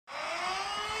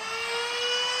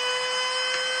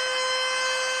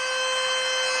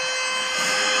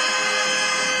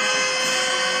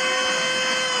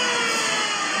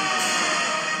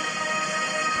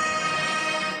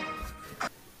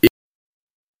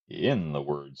In the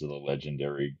words of the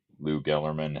legendary Lou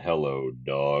Gellerman, hello,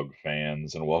 dog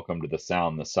fans, and welcome to the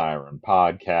Sound the Siren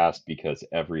podcast because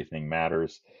everything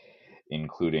matters,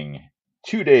 including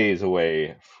 2 days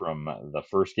away from the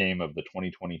first game of the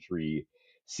 2023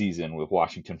 season with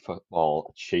Washington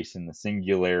football chasing the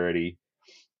singularity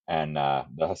and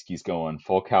the Huskies going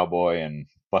full cowboy and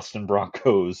busting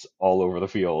Broncos all over the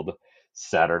field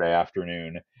Saturday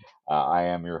afternoon. I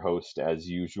am your host, as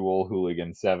usual,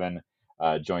 Hooligan7,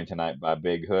 joined tonight by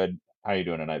Big Hood. How you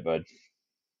doing tonight, bud?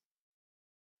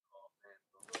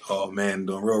 Oh man,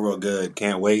 doing real good.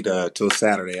 Can't wait till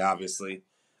Saturday. Obviously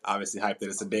hyped that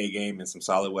it's a day game and some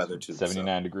solid weather too. So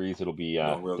 79 degrees. It'll be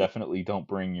doing real good. definitely don't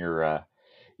bring your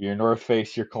North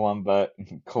Face, your Columbia,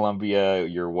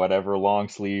 your whatever long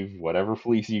sleeve, whatever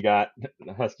fleece you got,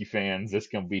 Husky fans. This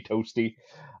gonna be toasty.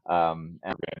 And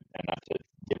not to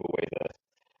give away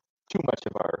too much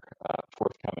of our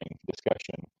forthcoming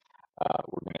discussion,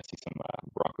 we're gonna see some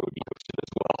Bronco de-hosted as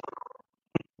well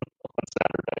on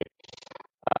Saturday.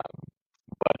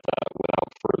 But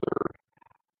without further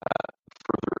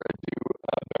ado,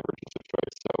 beverages of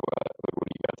choice. So, what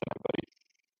do you got tonight, buddy?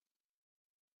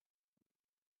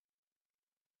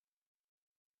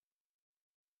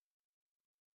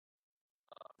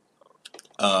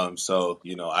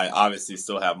 I obviously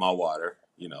still have my water.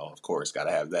 Of course, got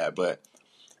to have that. But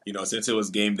since it was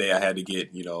game day, I had to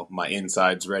get my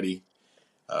insides ready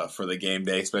for the game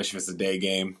day, especially if it's a day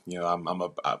game.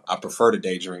 I prefer the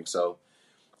day drink. So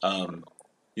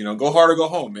go hard or go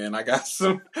home, man. I got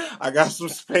some I got some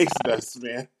space dust,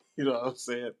 man. You know what I'm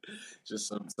saying?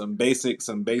 Just some basic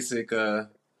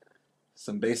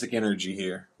energy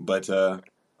here, but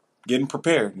getting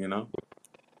prepared. I was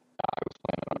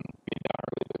planning on being down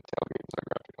early to tailgate, so I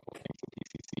grabbed a couple things at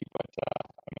TCC, but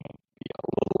I'm going to be a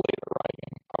little late arriving,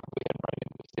 probably heading right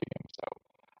into the stadium. So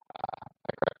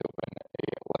I cracked open a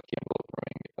Lucky Envelope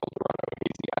Brewing El Dorado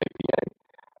Hazy IPA,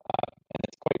 and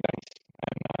it's quite nice.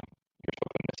 And here's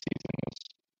hoping this season is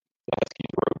the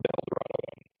Huskies' road to El Dorado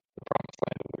and the promised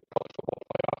land of the college football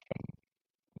playoff and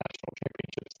national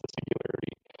championships, the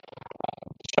singularity.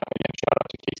 Shout out to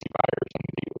Casey Byers and the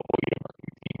Loyola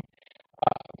marketing team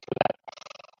for that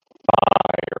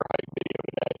fire hype video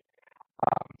today.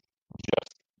 Um,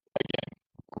 just again,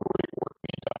 great work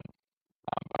being done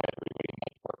by everybody in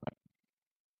that department.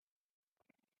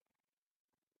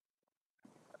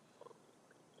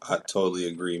 I totally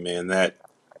agree, man. That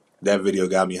video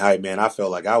got me hyped, man. I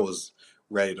felt like I was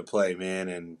ready to play, man.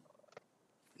 And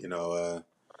you know, uh,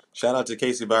 shout out to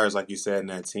Casey Byers, like you said, and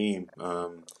that team.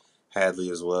 Hadley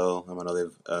as well. I know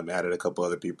they've added a couple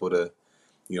other people to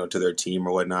their team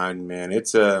or whatnot. And, man,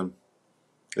 it's been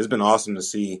awesome to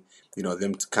see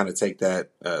them to kind of take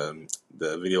that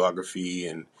the videography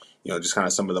and just kind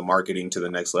of some of the marketing to the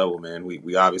next level, man.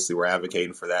 We obviously were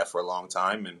advocating for that for a long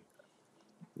time, and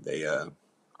they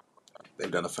they've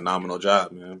done a phenomenal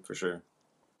job, man, for sure.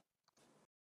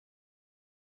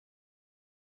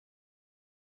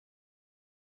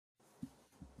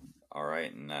 All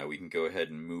right, and we can go ahead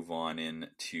and move on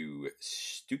into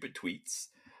stupid tweets,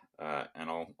 and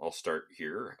I'll start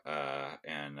here,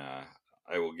 and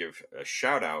I will give a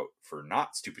shout out for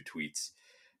not stupid tweets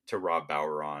to Rob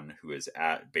Boweron, who is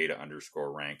at beta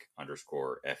underscore rank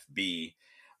underscore FB.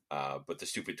 But the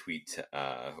stupid tweet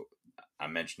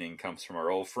I'm mentioning comes from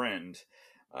our old friend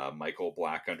Michael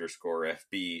Black underscore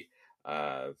FB,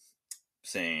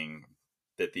 saying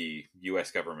that the U.S.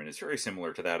 government is very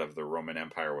similar to that of the Roman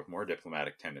Empire with more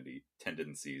diplomatic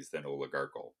tendencies than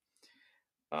oligarchical.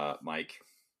 Mike,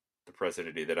 the president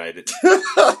of the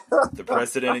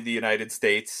United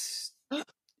States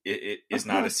it is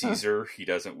not a Caesar. He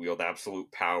doesn't wield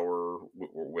absolute power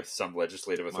with some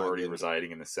legislative authority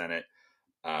residing in the Senate.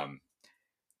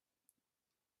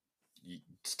 You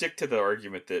stick to the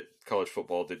argument that college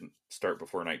football didn't start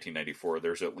before 1994.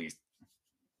 There's at least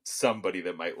somebody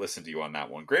that might listen to you on that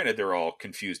one. Granted, they're all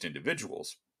confused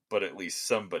individuals, but at least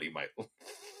somebody might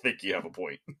think you have a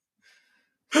point.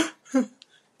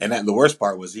 And the worst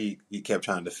part was he kept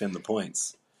trying to defend the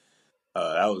points.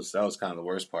 That was kind of the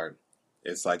worst part.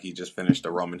 It's like he just finished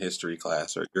a Roman history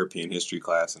class or European history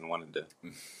class and wanted to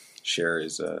share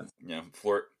his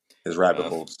his rabbit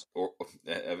holes. Or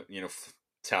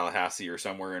Tallahassee or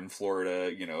somewhere in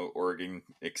Florida, Oregon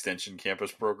Extension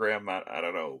campus program. I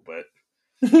don't know, but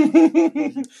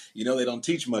they don't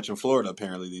teach much in Florida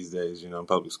apparently these days. In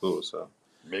public schools. So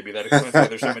maybe that explains why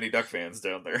there's so many Duck fans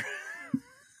down there.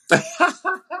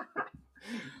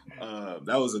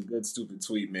 That was a good stupid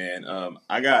tweet, man.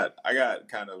 I got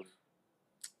kind of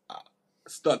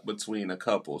stuck between a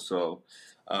couple. So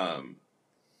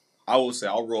I will say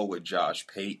I'll roll with Josh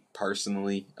Pate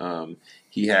personally.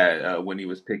 He had when he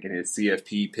was picking his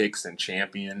CFP picks and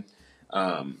champion.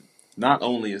 Um, Not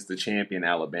only is the champion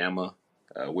Alabama,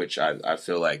 which I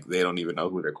feel like they don't even know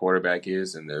who their quarterback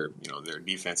is, and their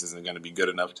defense isn't going to be good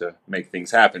enough to make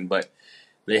things happen. But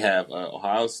they have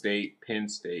Ohio State, Penn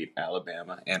State,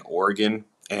 Alabama, and Oregon,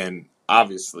 and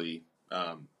obviously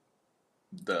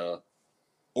the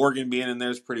Oregon being in there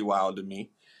is pretty wild to me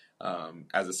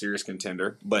as a serious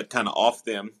contender, but kind of off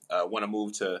them. Want to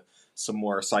move to some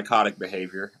more psychotic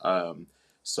behavior.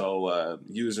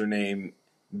 Username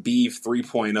Beef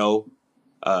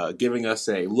 3.0 giving us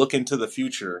a look into the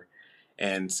future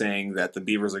and saying that the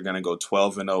Beavers are going to go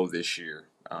 12-0 this year.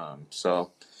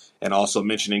 And also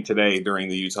mentioning today during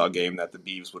the Utah game that the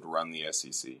Beavs would run the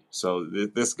SEC. So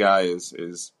this guy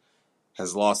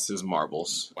has lost his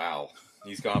marbles. Wow,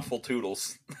 he's gone full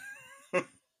toodles.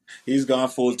 He's gone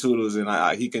full toodles,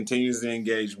 and he continues to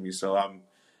engage me. So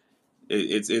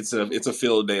it's a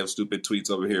field day of stupid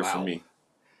tweets over here for me.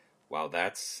 Wow,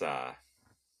 that's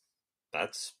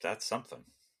something.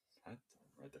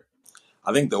 Right there.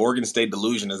 I think the Oregon State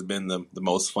delusion has been the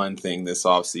most fun thing this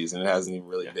offseason. It hasn't even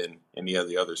really been any of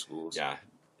the other schools. Yeah,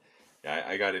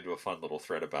 I got into a fun little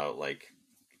thread about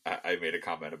I made a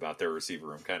comment about their receiver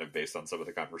room, kind of based on some of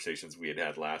the conversations we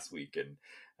had last week, and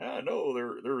no,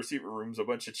 their receiver room's a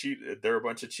bunch of they're a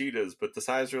bunch of cheetahs, but the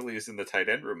size really is in the tight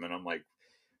end room, and I'm like,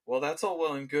 well, that's all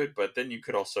well and good, but then you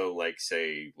could also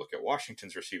say look at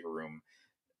Washington's receiver room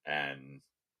and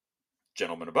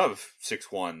gentlemen above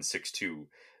 6'1", 6'2",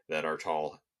 that are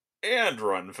tall and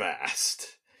run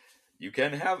fast. You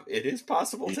can have it is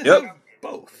possible to have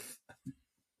both.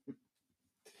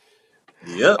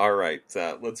 Yep. All right,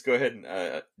 let's go ahead and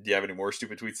do you have any more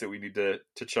stupid tweets that we need to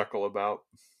chuckle about?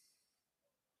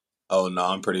 Oh no,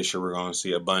 I'm pretty sure we're going to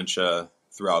see a bunch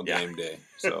throughout game day.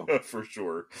 So for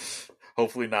sure.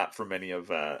 Hopefully not from any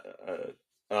of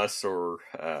us or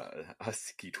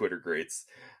Husky Twitter greats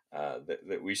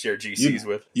that we share GCs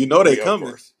with. You know they coming.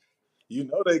 Of course. You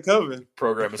know they coming.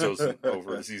 Program is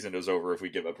over. The season is over if we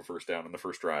give up a first down on the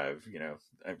first drive.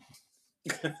 I'm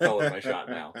calling my shot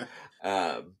now.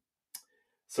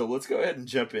 So let's go ahead and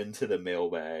jump into the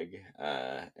mailbag.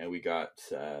 And we got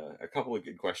a couple of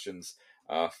good questions.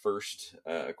 First,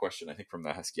 a question, I think, from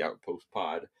the Husky Outpost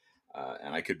pod.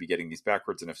 And I could be getting these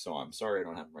backwards, and if so, I'm sorry. I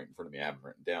don't have them right in front of me. I have them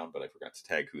written down, but I forgot to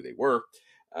tag who they were.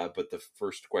 But the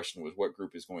first question was, what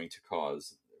group is going to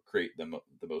create the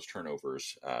most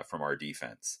turnovers from our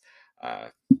defense?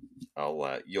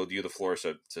 I'll yield you the floor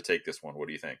to take this one. What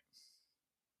do you think?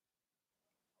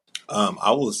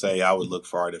 I will say I would look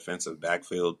for our defensive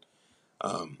backfield.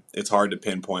 It's hard to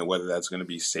pinpoint whether that's going to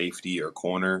be safety or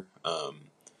corner.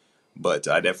 But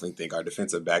I definitely think our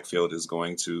defensive backfield is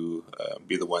going to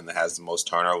be the one that has the most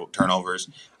turnovers.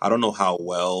 I don't know how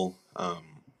well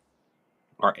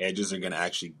our edges are going to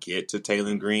actually get to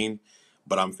Taylor Green,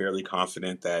 but I'm fairly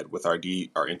confident that with our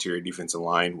interior defensive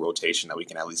line rotation that we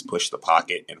can at least push the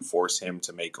pocket and force him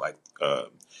to make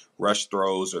rush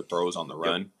throws or throws on the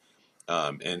run.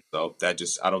 And so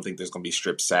I don't think there's going to be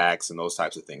strip sacks and those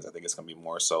types of things. I think it's going to be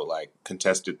more so like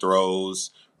contested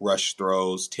throws, rush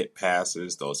throws, tip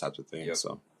passes, those types of things.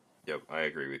 Yep, I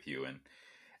agree with you.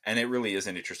 And it really is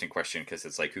an interesting question because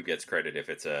it's who gets credit if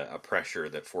it's a pressure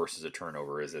that forces a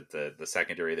turnover? Is it the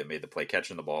secondary that made the play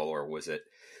catching the ball, or was it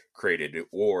created,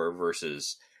 or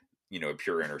versus a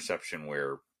pure interception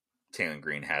where Taylor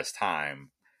Green has time,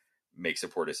 makes a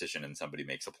poor decision, and somebody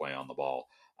makes a play on the ball?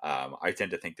 I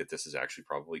tend to think that this is actually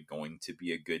probably going to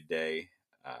be a good day.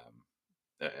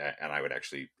 And I would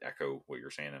actually echo what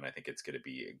you're saying. And I think it's going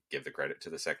to give the credit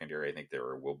to the secondary. I think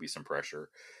there will be some pressure.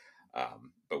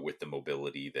 But with the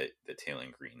mobility that Taylor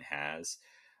Green has,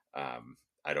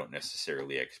 I don't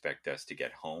necessarily expect us to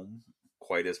get home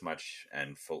quite as much.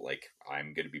 And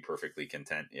I'm going to be perfectly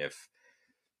content if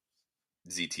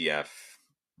ZTF,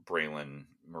 Braylon,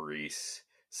 Maurice,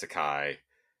 Sakai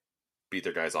beat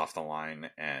their guys off the line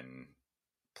and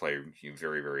play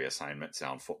very, very assignment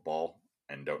sound football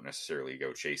and don't necessarily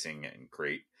go chasing and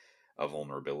create a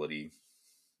vulnerability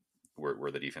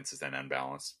where the defense is then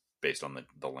unbalanced based on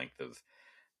the length of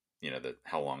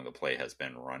how long the play has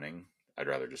been running. I'd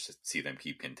rather just see them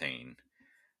keep contained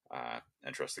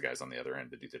and trust the guys on the other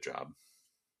end to do the job.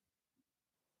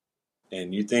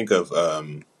 And you think of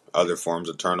other forms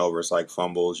of turnovers like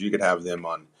fumbles, you could have them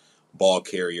on ball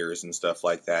carriers and stuff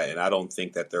like that. And I don't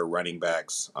think that their running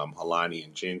backs, Halani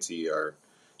and Genty, are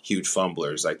huge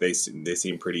fumblers. They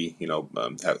seem pretty,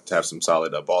 to have some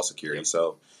solid ball security. Yep.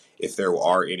 So if there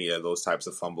are any of those types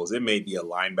of fumbles, it may be a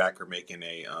linebacker making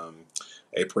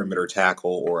a perimeter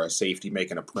tackle or a safety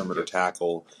making a perimeter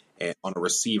tackle, and on a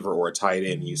receiver or a tight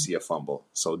end, you see a fumble.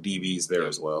 So DB's there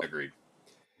as well.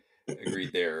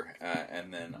 Agreed there.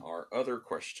 And then our other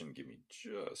question, give me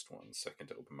just 1 second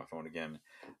to open my phone again,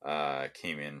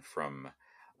 came in from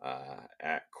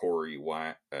at Corey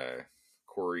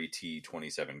Corey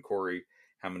T27. Corey,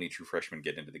 how many true freshmen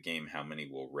get into the game? How many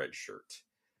will redshirt?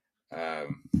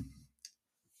 I'm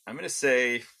going to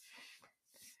say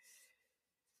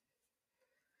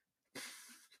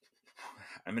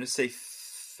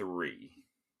three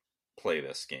play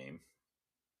this game.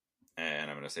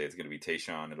 And I'm going to say it's going to be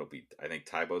Tayshawn. I think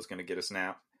Tybo's going to get a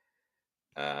snap.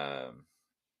 And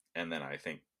then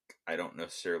I don't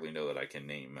necessarily know that I can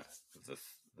name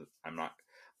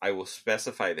I will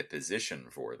specify the position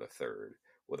for the third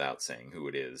without saying who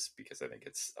it is, because I think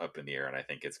it's up in the air, and I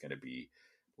think it's going to be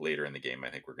later in the game. I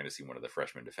think we're going to see one of the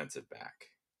freshman defensive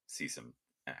back see some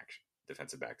action.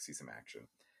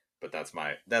 But that's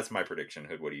my prediction.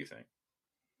 Hood, what do you think?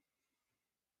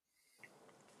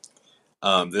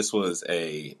 This was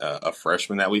a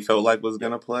freshman that we felt like was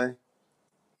going to play.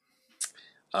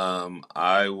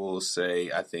 I will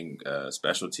say, I think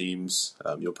special teams,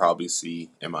 you'll probably see,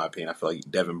 in my opinion, I feel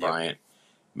like Devin Bryant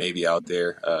maybe out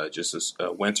there, just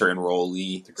a winter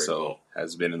enrollee, so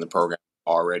has been in the program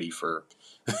already for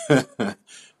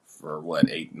for what,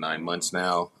 8-9 months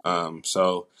now.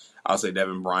 So I'll say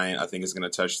Devin Bryant, I think, is going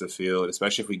to touch the field,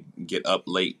 especially if we get up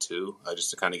late too,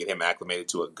 just to kind of get him acclimated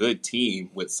to a good team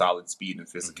with solid speed and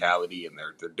physicality, and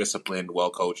they're disciplined, well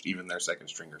coached, even their second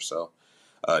stringer. So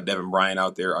Devin Bryant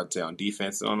out there, I'd say, on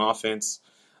defense and on offense.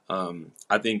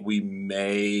 I think we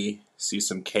may see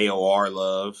some KOR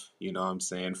love, you know what I'm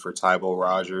saying, for Tybo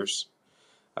Rogers.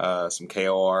 Some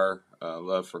KOR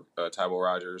love for Tybo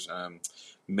Rogers.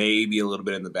 Maybe a little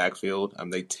bit in the backfield.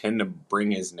 They tend to bring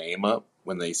his name up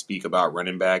when they speak about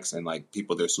running backs, and like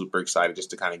people, they're super excited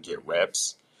just to kind of get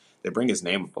reps. They bring his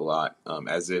name up a lot,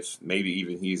 as if maybe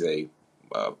even he's a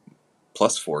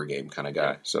 +4 game kind of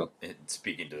guy. So, and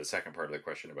speaking to the second part of the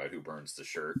question about who burns the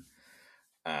shirt,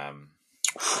 I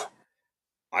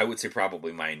would say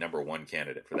probably my number one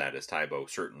candidate for that is Tybo,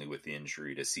 certainly with the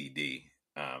injury to CD.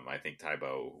 I think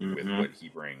Tybo, with what he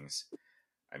brings,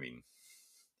 I mean,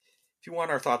 if you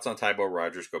want our thoughts on Tybo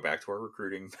Rogers, go back to our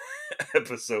recruiting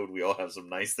episode. We all have some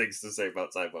nice things to say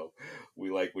about Tybo.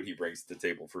 We like what he brings to the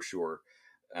table for sure.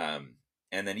 And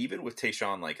then even with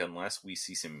Tayshawn, like, unless we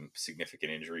see some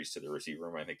significant injuries to the receiver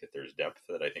room, I think that there's depth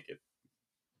that I think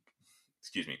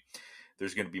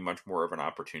there's going to be much more of an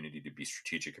opportunity to be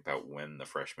strategic about when the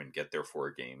freshmen get their 4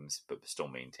 games, but still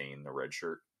maintain the red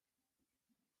shirt.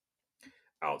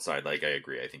 Outside, like, I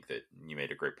agree. I think that you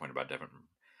made a great point about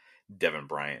Devin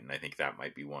Bryant, and I think that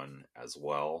might be one as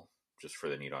well, just for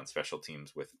the need on special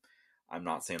teams. I'm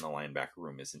not saying the linebacker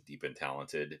room isn't deep and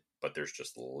talented, but there's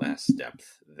just less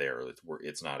depth there.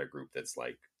 It's not a group that's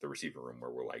like the receiver room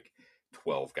where we're like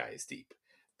 12 guys deep.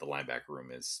 The linebacker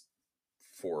room is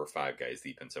 4 or 5 guys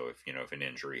deep, and so if an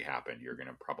injury happened, you're going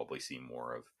to probably see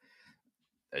more of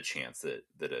a chance that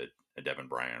a Devin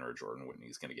Bryant or a Jordan Whitney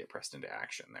is going to get pressed into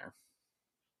action there.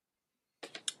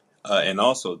 And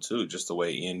also, too, just the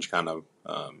way Inge kind of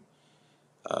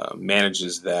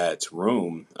manages that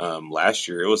room. Last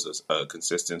year, it was a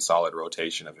consistent, solid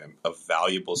rotation of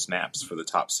valuable snaps for the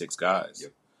top 6 guys.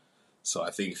 Yep. So I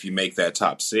think if you make that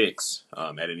top 6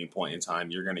 at any point in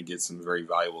time, you're going to get some very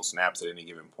valuable snaps at any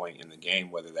given point in the game,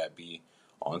 whether that be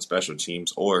on special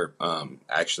teams or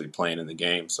actually playing in the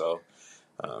game. So,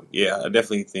 I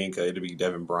definitely think it'll be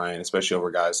Devin Bryant, especially over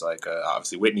guys like,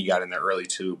 obviously, Whitney got in there early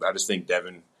too, but I just think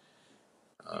Devin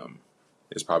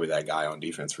is probably that guy on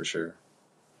defense for sure.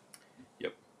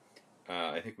 Yep.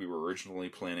 I think we were originally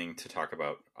planning to talk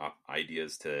about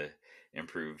ideas to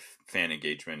improve fan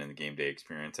engagement and the game day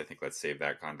experience. I think let's save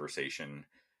that conversation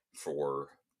for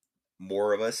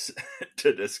more of us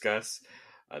to discuss.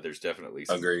 There's definitely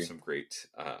some great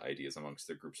ideas amongst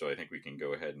the group, so I think we can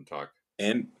go ahead and talk.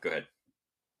 And go ahead.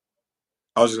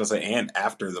 I was just gonna say, and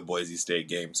after the Boise State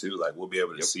game too, like we'll be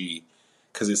able to see,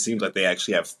 because it seems like they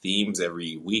actually have themes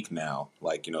every week now.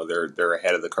 Like they're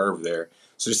ahead of the curve there.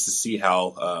 So just to see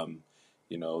how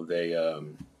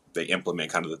they implement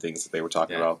kind of the things that they were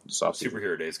talking about this offseason.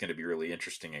 Superhero Day is going to be really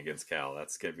interesting against Cal.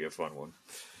 That's going to be a fun one.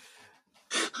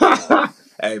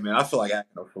 Hey man, I feel like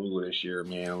acting a fool this year,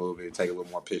 man. A little bit, take a little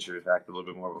more pictures, act a little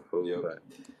bit more of a fool. Yep.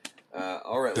 But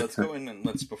all right, let's go in and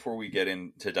before we get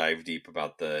in to dive deep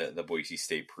about the Boise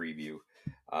State preview,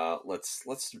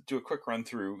 let's do a quick run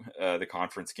through the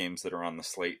conference games that are on the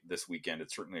slate this weekend.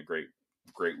 It's certainly a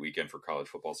great weekend for college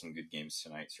football. Some good games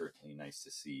tonight. Certainly nice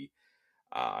to see.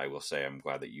 I will say I'm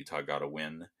glad that Utah got a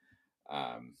win.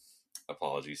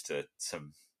 Apologies to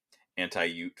some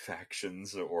anti-Ute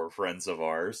factions or friends of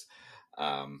ours,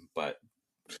 but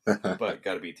got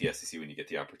to beat the SEC when you get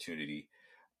the opportunity.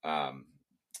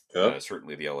 Yep.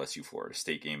 Certainly, the LSU Florida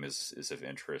State game is of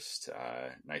interest.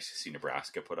 Nice to see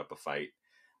Nebraska put up a fight.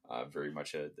 Very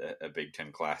much a Big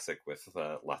Ten classic with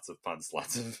lots of punts,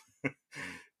 lots of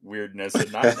weirdness,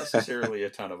 and not necessarily a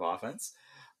ton of offense.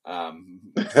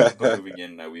 But moving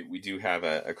in, we do have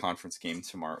a conference game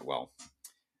tomorrow. Well,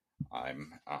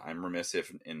 I'm remiss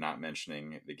in not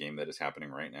mentioning the game that is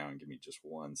happening right now. And give me just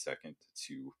 1 second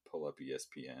to pull up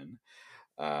ESPN.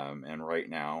 And right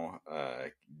now,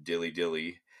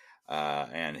 Dilly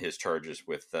and his Chargers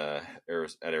with at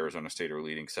Arizona State are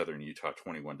leading Southern Utah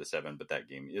 21-7. But that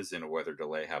game is in a weather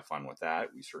delay. Have fun with that.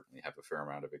 We certainly have a fair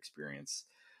amount of experience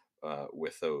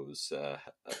with those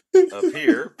up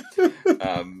here.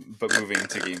 But moving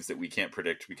to games that we can't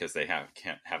predict because they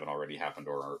haven't already happened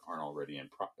or aren't already in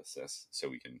process, so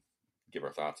we can give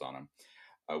our thoughts on them.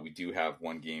 We do have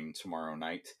one game tomorrow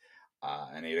night,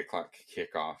 an 8:00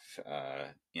 kickoff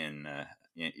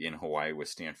in Hawaii with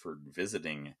Stanford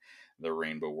visiting the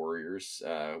Rainbow Warriors.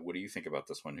 What do you think about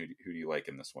this one? Who do you like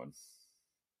in this one?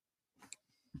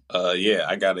 Yeah,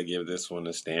 I got to give this one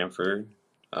to Stanford.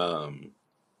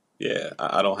 Yeah,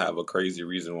 I don't have a crazy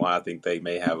reason why. I think they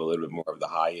may have a little bit more of the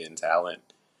high end talent.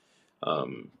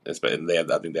 Especially I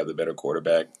think they have the better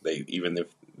quarterback. Even if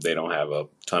they don't have a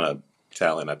ton of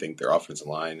talent, I think their offensive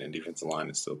line and defensive line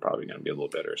is still probably going to be a little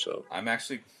better. So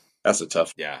that's a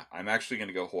tough. Yeah, I'm actually going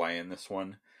to go Hawaii in this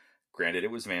one. Granted, it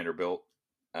was Vanderbilt,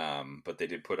 but they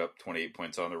did put up 28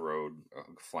 points on the road,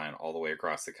 flying all the way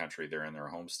across the country. They're in their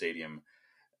home stadium,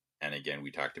 and again, we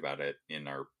talked about it in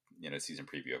our season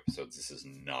preview episodes. This is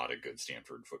not a good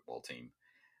Stanford football team.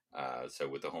 So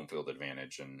with the home field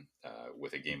advantage and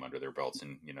with a game under their belts,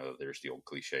 and there's the old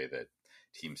cliche that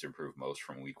teams improve most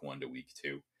from week 1 to week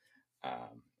 2.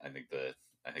 I think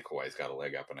Hawaii's got a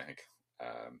leg up, and I think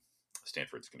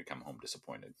Stanford's going to come home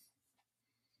disappointed.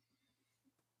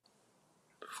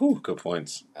 Whew, good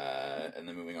points. And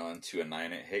then moving on to a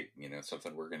 9. Hey,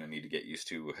 something we're going to need to get used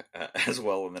to as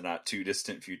well in the not too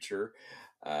distant future.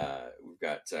 We've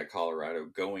got Colorado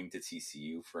going to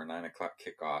TCU for a 9:00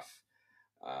 kickoff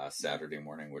Saturday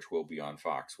morning, which will be on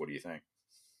Fox. What do you think?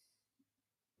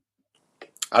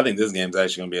 I think this game's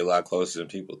actually going to be a lot closer than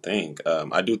people think.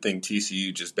 I do think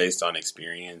TCU, just based on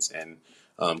experience and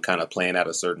kind of playing at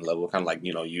a certain level, kind of like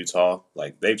Utah,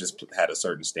 like they've just had a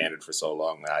certain standard for so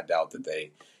long that I doubt that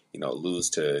they lose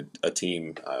to a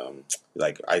team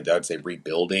like I'd say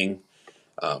rebuilding.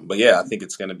 But yeah, I think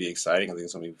it's going to be exciting. I think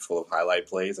it's going to be full of highlight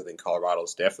plays. I think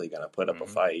Colorado's definitely going to put up a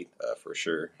fight for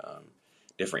sure.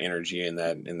 Different energy in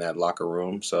that locker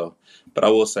room. So, but I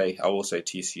will say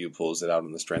TCU pulls it out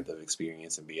on the strength of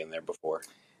experience and being there before.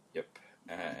 Yep.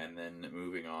 And then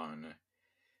moving on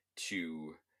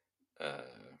to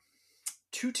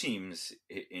two teams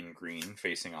in green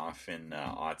facing off in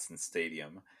Autzen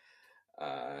Stadium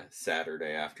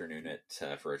Saturday afternoon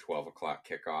for a 12:00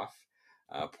 kickoff.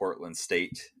 Portland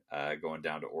State going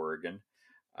down to Oregon.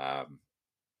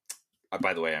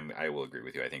 By the way, I will agree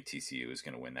with you. I think TCU is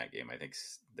going to win that game. I think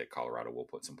that Colorado will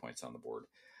put some points on the board.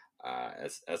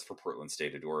 As for Portland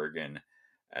State at Oregon,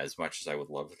 as much as I would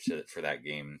love for that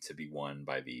game to be won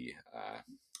by the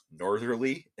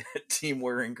northerly team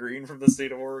wearing green from the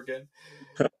state of Oregon,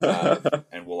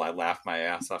 and will I laugh my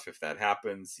ass off if that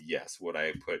happens? Yes. Would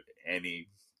I put any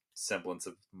semblance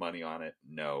of money on it?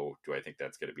 No. Do I think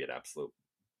that's going to be an absolute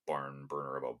barn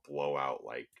burner of a blowout,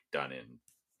 like done in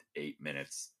 8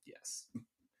 minutes? Yes.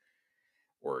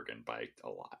 Oregon by a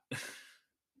lot.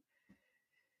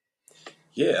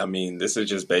 Yeah, I mean, this is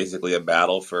just basically a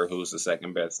battle for who's the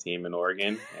second best team in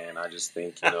Oregon, and I just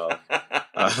think I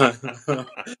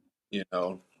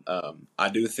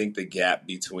do think the gap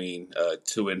between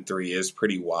 2 and 3 is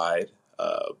pretty wide,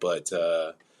 but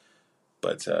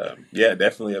yeah,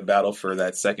 definitely a battle for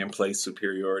that second place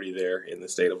superiority there in the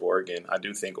state of Oregon. I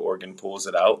do think Oregon pulls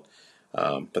it out,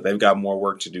 but they've got more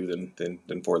work to do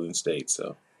than Portland State.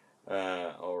 So.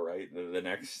 All right. The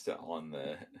next on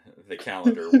the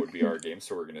calendar would be our game,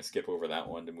 so we're going to skip over that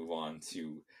one to move on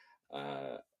to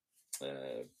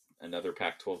another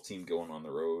Pac-12 team going on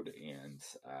the road, and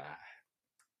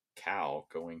Cal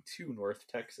going to North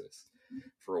Texas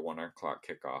for a 1:00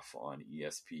 kickoff on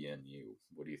ESPNU.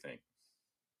 What do you think?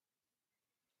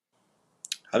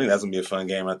 I think that's going to be a fun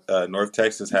game. North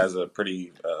Texas has a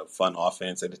pretty fun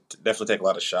offense. They definitely take a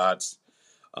lot of shots.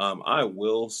 I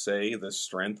will say the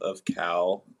strength of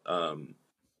Cal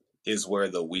is where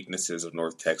the weaknesses of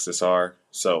North Texas are.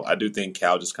 So I do think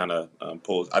Cal just kind of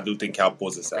pulls. I do think Cal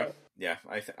pulls this out. Yeah,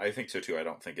 I think so too. I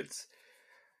don't think it's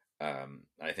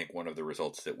I think one of the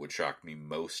results that would shock me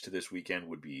most this weekend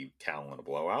would be Cal in a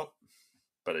blowout,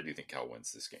 but I do think Cal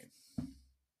wins this game.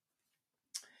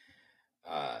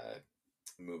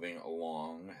 Moving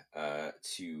along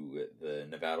to the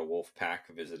Nevada Wolfpack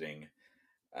visiting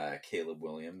Caleb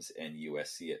Williams and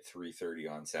USC at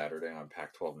 3:30 on Saturday on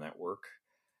Pac-12 Network.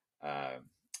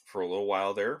 For a little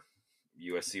while there,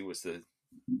 USC was the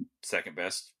second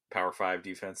best Power 5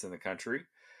 defense in the country.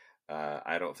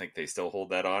 I don't think they still hold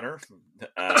that honor.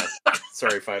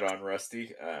 Sorry, Fight On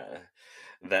Rusty.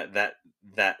 That's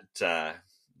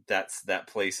that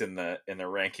place in the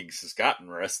rankings has gotten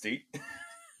rusty.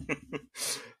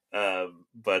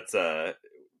 But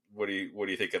what do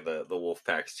you think of the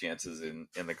Wolfpack's chances in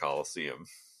the Coliseum?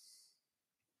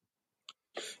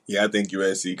 Yeah, I think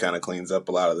USC kind of cleans up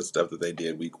a lot of the stuff that they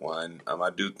did week one. I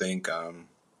do think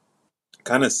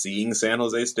kind of seeing San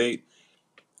Jose State,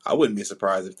 I wouldn't be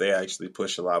surprised if they actually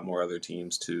push a lot more other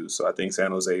teams too. So I think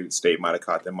San Jose State might have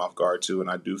caught them off guard too, and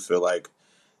I do feel like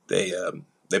they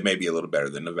may be a little better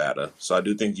than Nevada. So I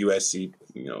do think USC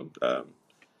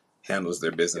handles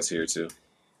their business here too.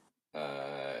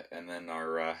 And then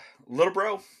our little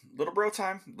bro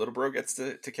time. Little bro gets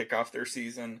to kick off their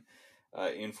season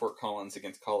in Fort Collins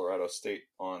against Colorado State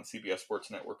on CBS Sports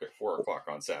Network at 4:00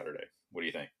 on Saturday. What do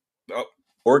you think? Oh,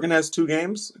 Oregon has 2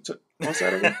 games on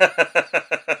Saturday.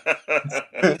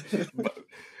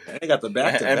 They got the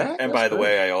back-to-back. And by the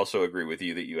way, I also agree with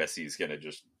you that USC is going to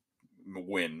just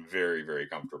win very, very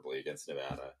comfortably against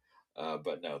Nevada.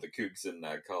 But no, the Cougs in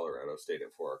Colorado State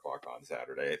at 4:00 on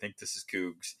Saturday. I think this is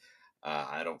Cougs.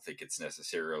 I don't think it's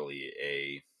necessarily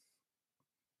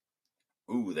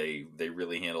they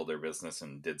really handled their business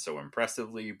and did so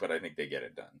impressively, but I think they get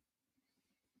it done.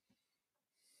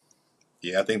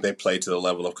 Yeah, I think they played to the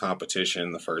level of competition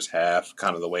in the first half,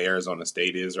 kind of the way Arizona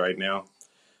State is right now.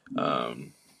 But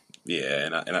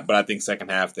I think second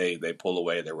half they pull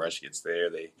away, their rush gets there,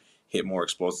 they hit more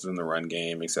explosives in the run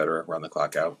game, etc., run the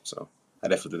clock out. So I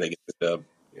definitely think they get the dub.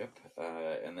 Yep.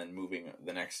 And then moving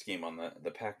the next game on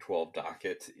the Pac-12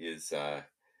 docket is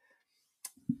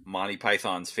Monty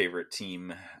Python's favorite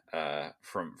team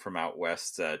from out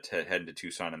west to head to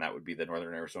Tucson, and that would be the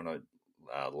Northern Arizona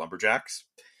Lumberjacks.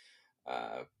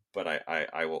 But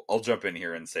I'll jump in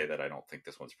here and say that I don't think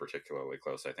this one's particularly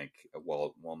close. I think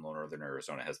while Northern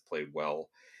Arizona has played well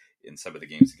in some of the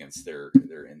games against their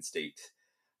in-state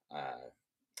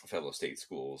fellow state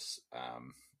schools,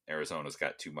 Arizona's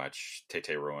got too much.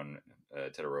 Tete Rowan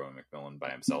McMillan by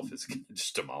himself is going to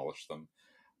just demolish them.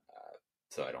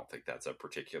 So I don't think that's a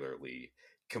particularly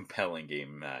compelling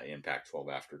game in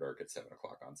Pac-12 after dark at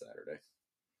 7:00 on Saturday.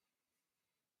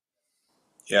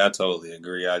 Yeah, I totally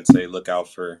agree. I'd say look out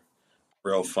for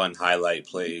real fun highlight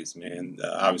plays, man.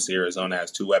 Obviously, Arizona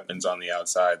has 2 weapons on the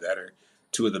outside that are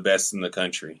 2 of the best in the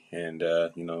country, and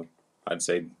I'd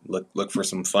say look for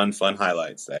some fun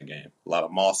highlights that game. A lot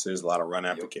of mosses, a lot of run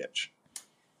after catch.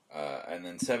 And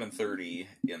then 7:30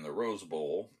 in the Rose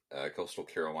Bowl, Coastal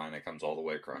Carolina comes all the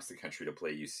way across the country to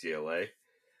play UCLA.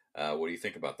 What do you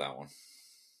think about that one?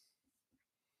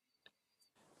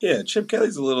 Yeah, Chip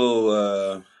Kelly's a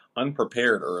little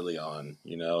unprepared early on,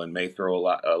 and may throw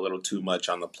a little too much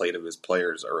on the plate of his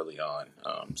players early on.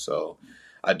 So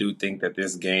I do think that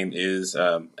this game is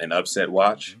an upset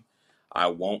watch. Mm-hmm. I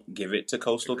won't give it to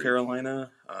Coastal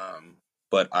Carolina,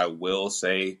 but I will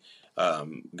say,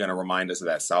 going to remind us of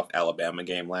that South Alabama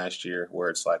game last year, where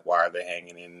it's like, why are they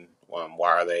hanging in?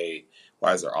 Why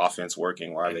is their offense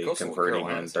working? Why are they converting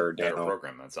on third down? Better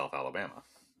program than South Alabama.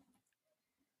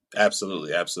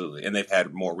 Absolutely, and they've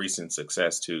had more recent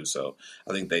success too. So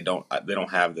I think they don't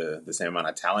have the same amount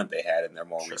of talent they had in their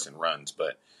more recent runs,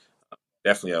 but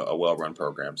definitely a well-run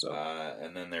program. So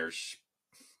and then there's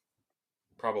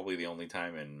probably the only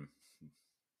time in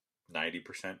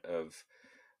 90% of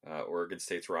Oregon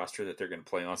State's roster that they're going to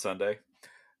play on Sunday.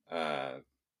 We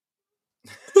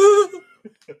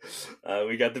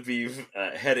got the Beeve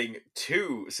heading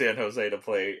to San Jose to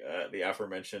play the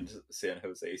aforementioned San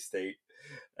Jose State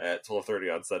at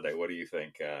 12:30 on Sunday. What do you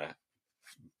think?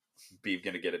 Beeve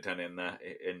going to get it done in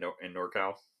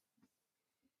NorCal?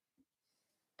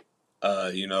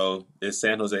 It's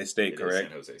San Jose State, correct?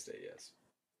 San Jose State, yes.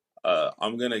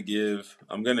 I'm gonna give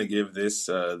this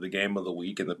the game of the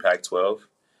week in the Pac-12.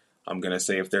 I'm gonna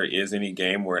say if there is any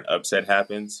game where an upset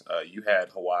happens, you had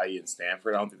Hawaii and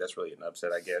Stanford. I don't think that's really an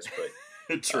upset, I guess, but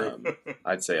true.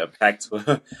 I'd say a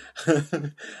Pac-12.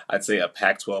 I'd say a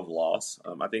Pac-12 loss.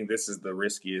 I think this is the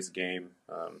riskiest game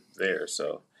there,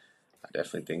 so I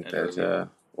definitely think that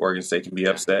Oregon State can be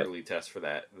upset. Early test for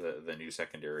that the new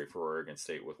secondary for Oregon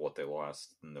State with what they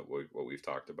lost and what we've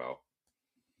talked about.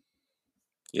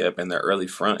 Yep, and the early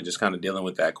front, just kind of dealing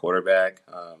with that quarterback.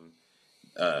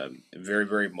 Very,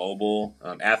 very mobile,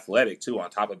 athletic too. On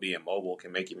top of being mobile,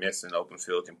 can make you miss in open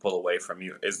field, can pull away from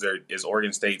you. Is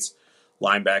Oregon State's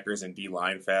linebackers and D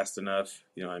line fast enough?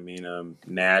 You know, what I mean,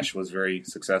 Nash was very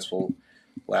successful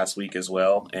last week as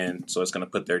well, and so it's going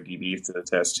to put their DBs to the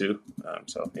test too.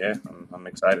 So yeah, I'm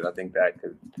excited. I think that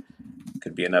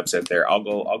could be an upset there. I'll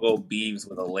go Beavs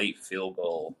with a late field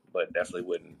goal, but definitely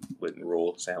wouldn't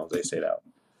rule San Jose State out.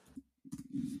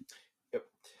 Yep.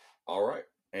 All right.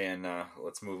 And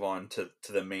let's move on to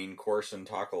the main course and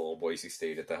talk a little Boise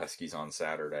State at the Huskies on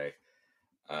Saturday.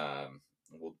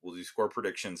 We'll do score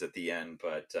predictions at the end,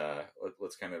 but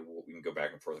let's we can go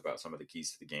back and forth about some of the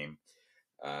keys to the game.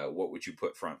 What would you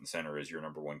put front and center as your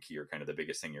number one key, or kind of the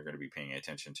biggest thing you're going to be paying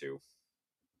attention to?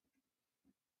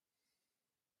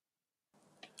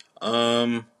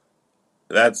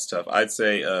 That's tough. I'd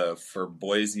say for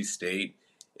Boise State,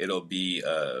 it'll be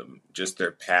just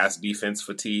their pass defense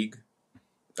fatigue.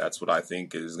 That's what I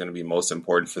think is going to be most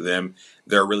important for them.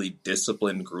 They're a really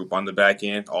disciplined group on the back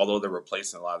end, although they're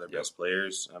replacing a lot of their Yep. best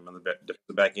players on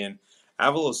the back end.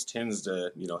 Avalos tends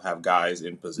to, have guys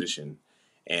in position,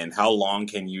 and how long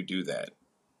can you do that?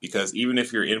 Because even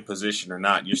if you're in position or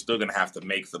not, you're still going to have to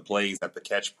make the plays at the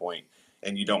catch point,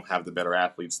 and you don't have the better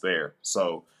athletes there.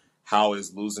 So, how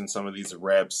is losing some of these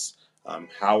reps?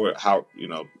 How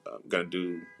going to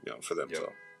do for them? Yep.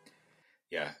 So.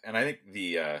 Yeah, and I think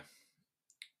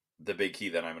the big key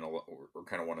that I'm going to, or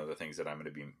kind of one of the things that I'm going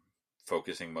to be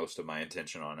focusing most of my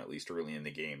attention on, at least early in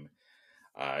the game,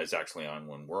 is actually on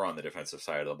when we're on the defensive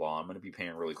side of the ball. I'm going to be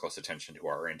paying really close attention to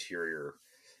our interior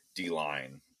D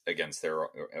line against their,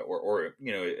 or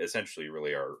essentially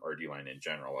really our D line in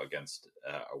general against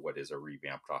what is a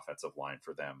revamped offensive line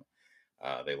for them.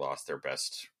 They lost their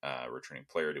best returning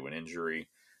player to an injury.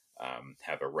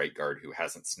 Have a right guard who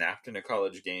hasn't snapped in a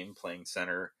college game playing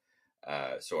center.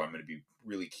 So I'm going to be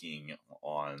really keying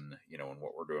on, in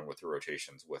what we're doing with the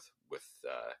rotations with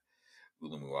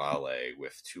Ulumuale,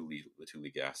 with Tuli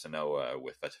Gasanoa,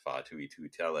 with Fatafa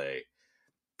Tuitele,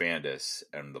 Bandis,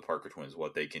 and the Parker twins,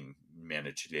 what they can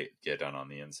manage to get done on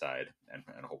the inside, and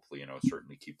hopefully,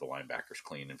 certainly keep the linebackers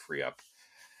clean and free up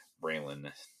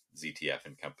Braylon, ZTF,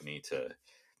 and company to,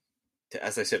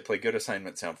 as I said, play good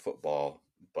assignment sound football,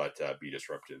 but be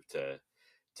disruptive to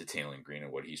Taylor Green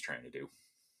and what he's trying to do.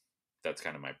 That's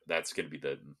going to be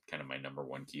the kind of my number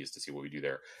one key, is to see what we do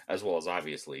there, as well as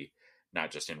obviously not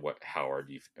just in how or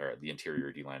the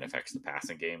interior D line affects the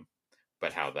passing game,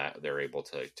 but how that they're able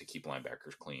to keep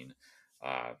linebackers clean,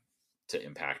 to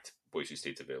impact Boise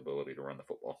State's availability to run the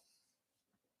football.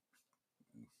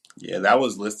 Yeah, that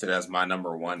was listed as my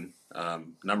number one.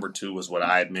 Number two was what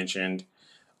I had mentioned.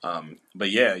 But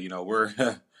yeah, we're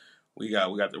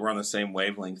we're on the same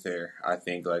wavelength there. I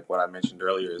think like what I mentioned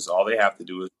earlier is all they have to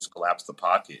do is just collapse the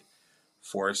pocket,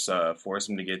 force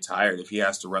him to get tired. If he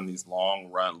has to run these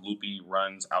loopy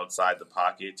runs outside the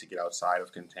pocket to get outside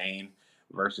of contain,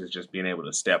 versus just being able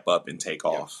to step up and take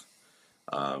off.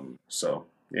 So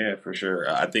yeah, for sure.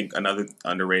 I think another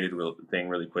underrated thing,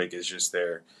 really quick, is just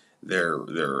their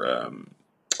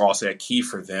I'll say a key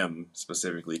for them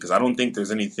specifically, because I don't think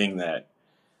there's anything that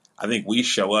I think we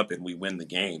show up and we win the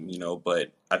game,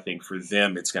 but I think for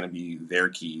them it's going to be their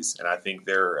keys, and I think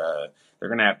they're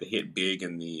going to have to hit big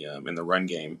in the run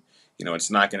game.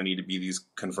 It's not going to need to be these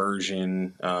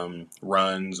conversion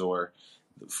runs or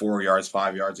 4 yards,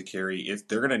 5 yards of carry.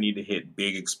 They're going to need to hit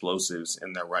big explosives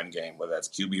in their run game, whether that's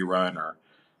QB run or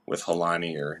with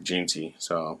Halani or Jinty.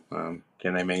 So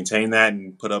can they maintain that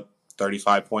and put up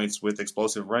 35 points with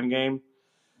explosive run game?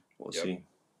 We'll see.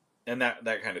 And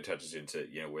that kind of touches into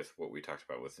with what we talked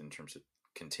about with in terms of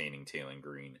containing Taylor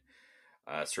Green.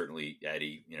 Certainly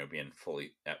Eddie, being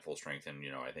fully at full strength, and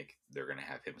I think they're going to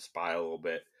have him spy a little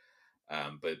bit.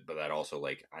 But that also,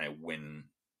 like,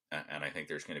 and I think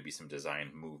there's going to be some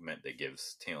design movement that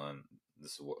gives Taylor.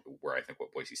 This is where I think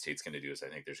what Boise State's going to do is I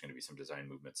think there's going to be some design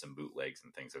movement, some bootlegs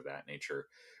and things of that nature,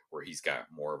 where he's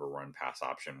got more of a run pass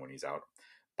option when he's out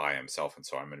by himself. And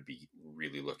so I'm going to be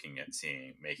really looking at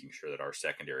making sure that our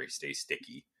secondary stays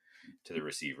sticky to the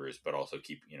receivers, but also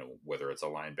keep, whether it's a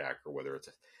linebacker, whether it's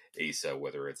Asa,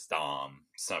 whether it's Dom,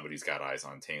 somebody's got eyes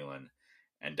on Taylor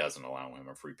and doesn't allow him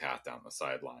a free path down the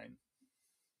sideline.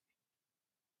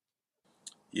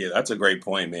 Yeah, that's a great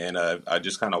point, man. I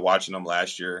just kind of watching them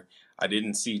last year. I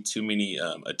didn't see too many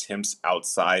attempts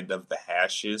outside of the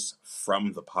hashes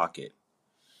from the pocket.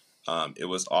 It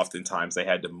was oftentimes they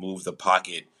had to move the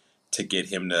pocket to get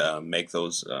him to make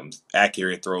those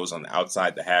accurate throws on the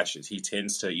outside the hashes. He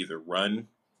tends to either run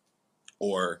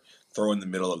or throw in the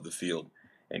middle of the field.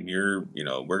 and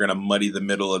we're going to muddy the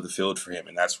middle of the field for him.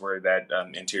 And that's where that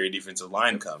interior defensive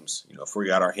line comes. If we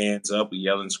got our hands up, we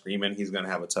yelling, screaming, he's going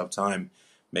to have a tough time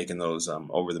making those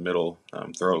over the middle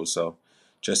throws. So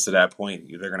just to that point,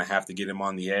 they're going to have to get him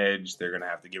on the edge. They're going to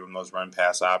have to give him those run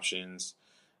pass options.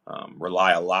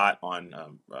 Rely a lot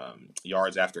on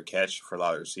yards after catch for a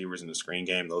lot of receivers in the screen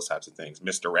game, those types of things.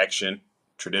 Misdirection,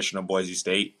 traditional Boise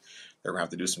State. They're going to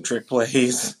have to do some trick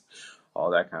plays,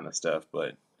 all that kind of stuff.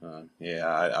 But,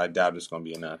 I doubt it's going to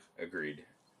be enough. Agreed.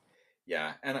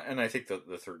 Yeah, and I think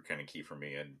the third kind of key for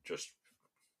me, and just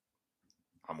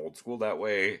I'm old school that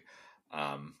way,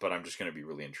 but I'm just going to be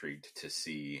really intrigued to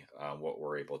see what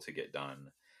we're able to get done.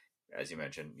 As you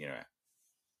mentioned,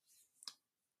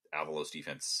 Avalos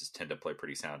defenses tend to play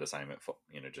pretty sound assignment,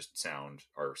 just sound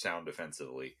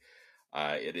defensively.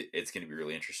 It's going to be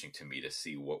really interesting to me to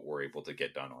see what we're able to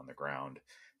get done on the ground,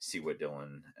 see what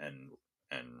Dylan and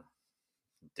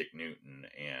Dick Newton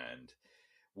and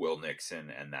Will Nixon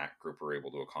and that group are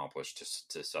able to accomplish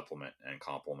to supplement and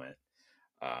complement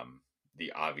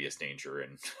the obvious danger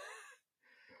in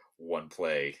one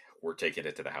play. We're taking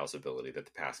it to the house ability that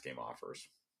the pass game offers.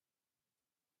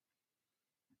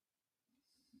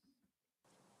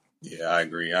 Yeah, I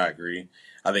agree.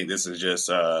 I think this is just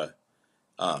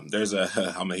there's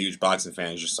I'm a huge boxing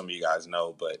fan, as just some of you guys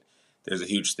know, but there's a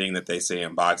huge thing that they say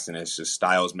in boxing. It's just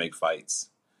styles make fights.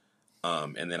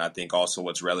 And then I think also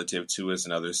what's relative to is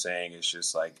another saying is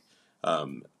just like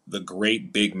the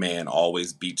great big man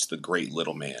always beats the great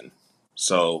little man.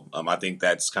 So I think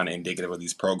that's kind of indicative of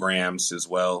these programs as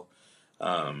well.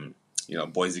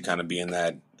 Boise kind of being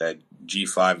that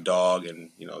G5 dog,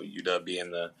 and UW being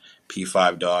the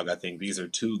P5 dog. I think these are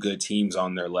two good teams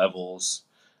on their levels,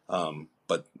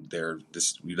 but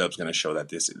UW's going to show that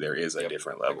there is a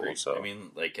different level. Agreed. So I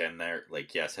mean, and they're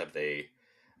yes, have they?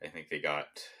 I think they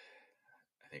got.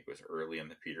 I think it was early in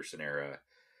the Peterson era.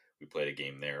 We played a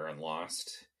game there and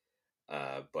lost.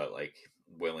 But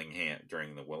Willingham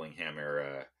during the Willingham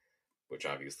era, which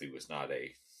obviously was not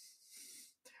a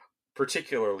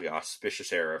particularly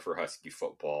auspicious era for Husky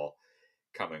football,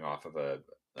 coming off of a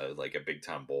big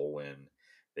time bowl win.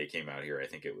 They came out here, I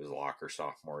think it was Locker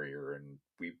sophomore year, and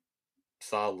we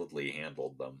solidly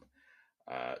handled them.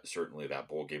 Certainly that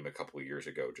bowl game a couple of years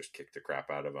ago just kicked the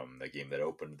crap out of them. The game that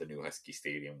opened the new Husky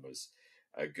Stadium was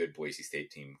a good Boise State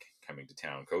team coming to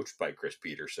town, coached by Chris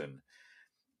Peterson,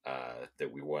 that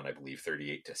we won, I believe,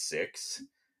 38-6.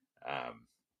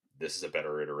 This is a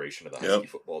better iteration of the Husky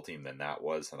football team than that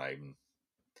was, and I'm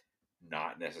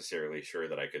not necessarily sure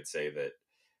that I could say that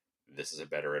this is a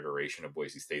better iteration of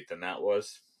Boise State than that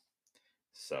was.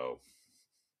 So,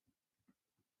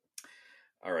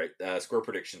 all right, score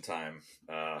prediction time.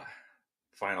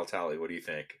 Final tally. What do you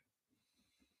think?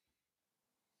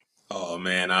 Oh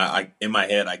man, I in my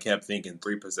head I kept thinking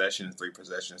 3 possessions.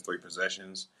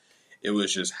 It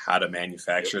was just how to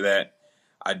manufacture that.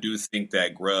 I do think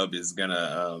that Grubb is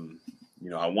gonna,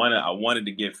 I wanted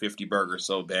to get 50 burgers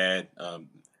so bad,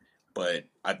 but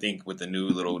I think with the new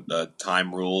little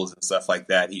time rules and stuff like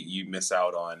that, you miss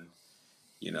out on,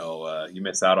 3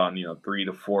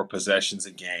 to 4 possessions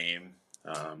a game.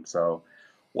 So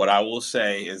what I will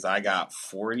say is I got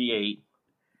 48-27.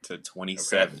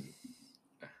 Okay.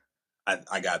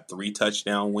 I got 3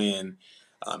 touchdown win,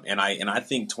 and I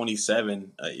think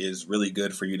 27 is really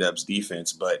good for UW's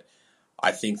defense, but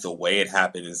I think the way it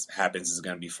happens is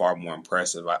going to be far more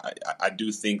impressive. I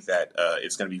do think that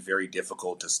it's going to be very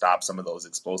difficult to stop some of those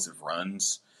explosive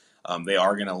runs. They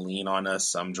are going to lean on us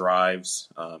some drives.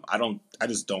 I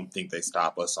just don't think they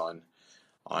stop us on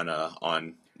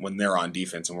when they're on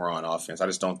defense and we're on offense. I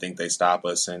just don't think they stop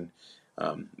us. And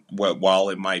while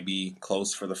it might be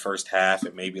close for the first half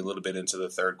and maybe a little bit into the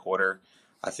third quarter,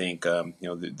 I think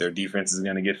their defense is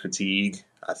going to get fatigued.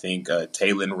 I think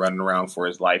Talon running around for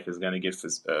his life is going to get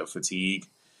fatigued.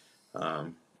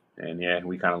 And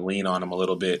we kind of lean on him a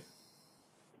little bit.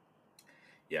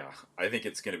 Yeah, I think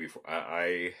it's going to be.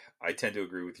 I tend to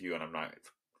agree with you, and I'm not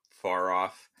far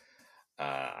off.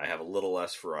 I have a little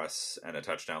less for us and a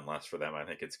touchdown less for them. I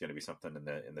think it's going to be something in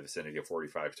the vicinity of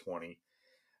 45-20.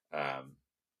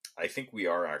 I think we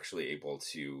are actually able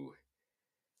to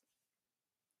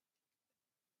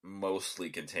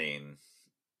mostly contain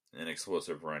an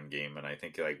explosive run game, and I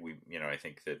think I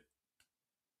think that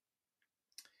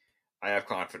I have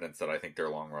confidence that I think their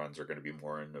long runs are going to be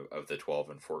more of the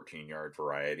 12 and 14 yard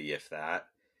variety, if that.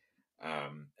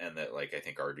 And that I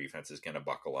think our defense is going to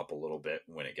buckle up a little bit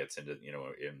when it gets into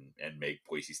and make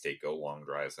Boise State go long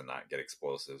drives and not get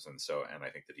explosives, and I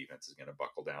think the defense is going to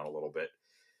buckle down a little bit.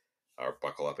 or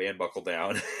buckle up and buckle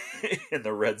down in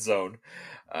the red zone,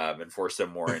 and force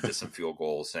them more into some field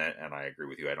goals. And I agree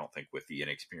with you. I don't think with the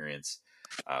inexperience,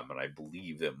 and I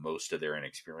believe that most of their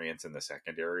inexperience in the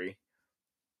secondary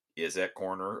is at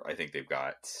corner. I think they've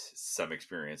got some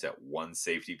experience at one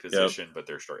safety Yep. position, but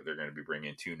they're going to be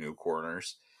bringing two new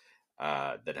corners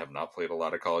that have not played a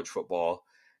lot of college football,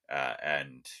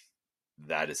 and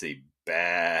that is a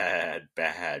bad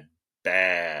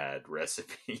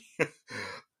recipe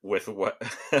with what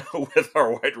with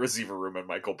our wide receiver room and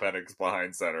Michael Penix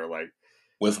behind center, like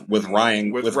With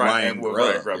Ryan Ryan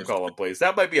Grubb. Grubb calling plays.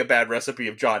 That might be a bad recipe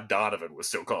if John Donovan was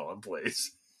still calling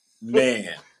plays. Man,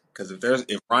 because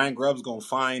if Ryan Grubb's gonna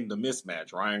find the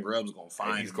mismatch, Ryan Grubb's gonna And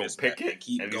find he's the gonna mismatch pick it, and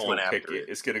keep and he's going gonna pick after it. it.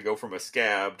 It's gonna go from a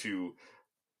scab to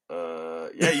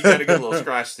yeah, you got a good little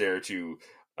scratch there to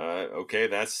okay,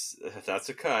 that's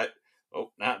a cut. Oh,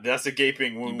 not that's a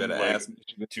gaping You wound, better like ask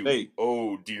Michigan to State.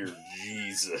 oh dear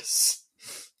Jesus.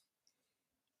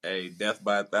 Hey, death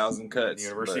by 1,000 The cuts.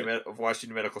 University But of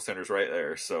Washington Medical Center is right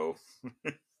there, so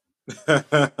we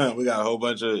got a whole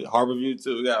bunch of Harborview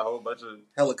too. We got a whole bunch of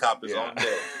helicopters yeah. on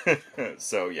deck.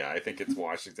 So yeah, I think it's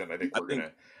Washington. I think I we're think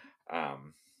gonna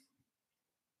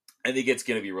I think it's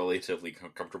going to be relatively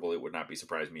comfortable. It would not be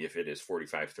surprised me if it is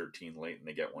 45-13 late and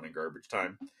they get one in garbage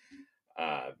time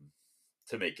uh,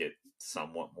 to make it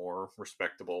somewhat more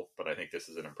respectable. But I think this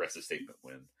is an impressive statement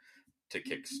win to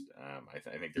kicks. I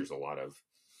think there's a lot of,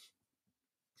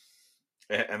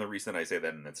 and the reason I say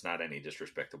that, and it's not any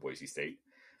disrespect to Boise State,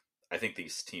 I think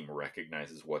this team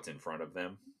recognizes what's in front of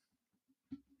them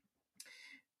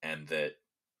and that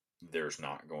there's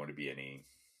not going to be any.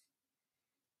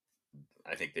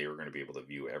 I think they are going to be able to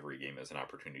view every game as an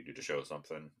opportunity to show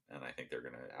something, and I think they're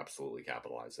going to absolutely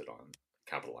capitalize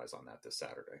on that this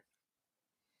Saturday.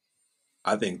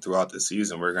 I think throughout the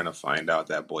season we're gonna find out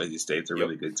that Boise State's a Yep.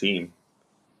 really good team.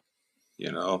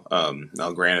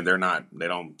 Now granted they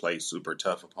don't play super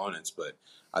tough opponents, but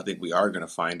I think we are gonna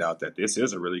find out that this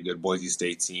is a really good Boise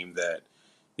State team that,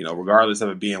 regardless of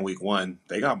it being week one,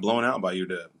 they got blown out by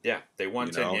UW. Yeah, they won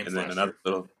 10 games And then last another year.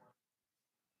 little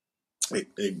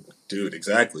dude,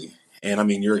 exactly. And I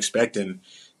mean, you're expecting,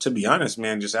 to be honest,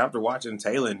 man. Just after watching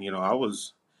Talon,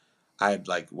 I had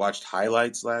like watched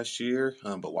highlights last year,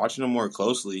 but watching him more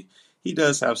closely, he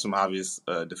does have some obvious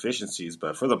deficiencies.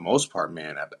 But for the most part,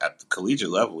 man, at the collegiate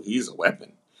level, he's a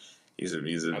weapon. He's a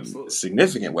Absolutely.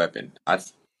 significant weapon. I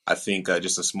think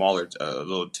just a smaller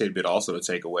little tidbit also to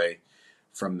take away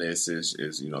from this is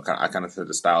I kind of said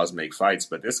the styles make fights,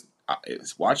 but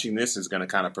watching this is going to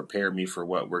kind of prepare me for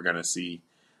what we're going to see.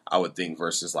 I would think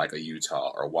versus like a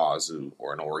Utah or Wazoo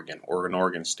or an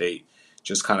Oregon State,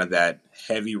 just kind of that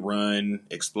heavy run,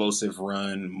 explosive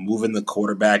run, moving the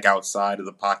quarterback outside of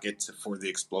the pocket for the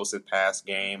explosive pass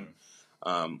game.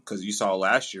 Mm-hmm. Because you saw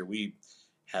last year we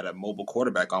had a mobile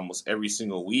quarterback almost every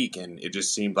single week, and it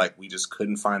just seemed like we just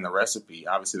couldn't find the recipe.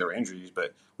 Obviously, there were injuries,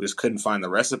 but we just couldn't find the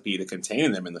recipe to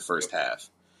contain them in the first Yep. half.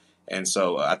 And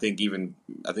so I think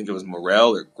it was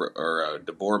Morrell or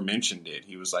DeBoer mentioned it.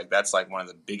 He was like, that's like one of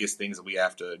the biggest things that we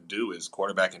have to do is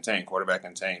quarterback contain,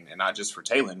 and not just for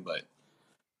Talon, but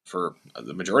for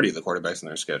the majority of the quarterbacks in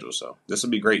their schedule. So this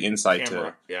will be great insight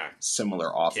to similar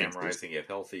Cam offenses. Rising, if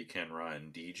healthy, can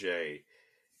run. DJ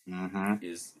Mm-hmm.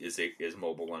 is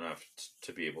mobile enough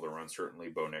to be able to run. Certainly,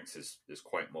 Bo Nix is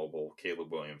quite mobile.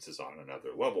 Caleb Williams is on another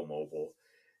level mobile.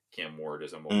 Cam Ward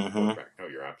is a mobile Mm-hmm. quarterback. No,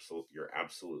 you're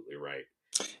absolutely right.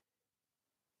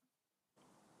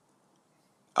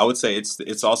 I would say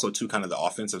it's also too kind of the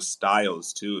offensive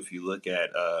styles too. If you look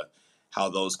at how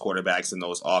those quarterbacks in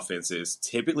those offenses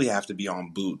typically have to be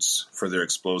on boots for their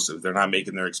explosives. They're not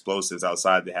making their explosives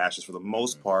outside the hashes for the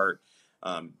most part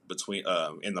between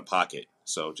in the pocket.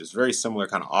 So just very similar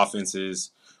kind of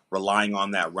offenses, relying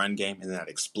on that run game and that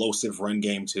explosive run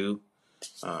game too.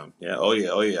 Oh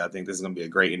yeah. I think this is going to be a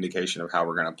great indication of how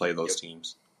we're going to play those Yep.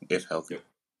 teams if healthy. Yep.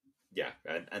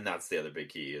 Yeah, and that's the other big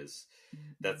key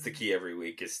that's the key every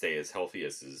week is stay as healthy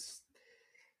as is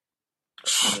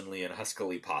humanly and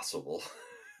huskily possible.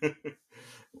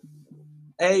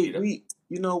 Hey,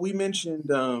 we mentioned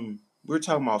we were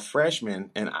talking about freshmen,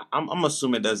 and I'm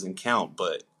assuming it doesn't count,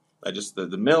 but just the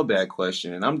mailbag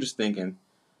question, and I'm just thinking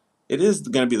it's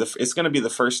going to be the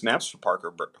first snaps for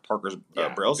Parker's Yeah,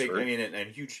 big. I Brailsford. mean,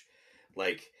 and huge.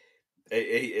 Like,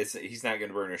 he's not going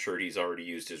to burn a shirt. He's already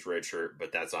used his red shirt,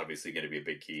 but that's obviously going to be a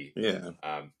big key. Yeah,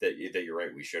 That you're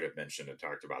right. We should have mentioned and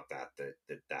talked about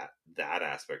that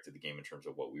aspect of the game in terms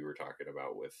of what we were talking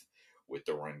about with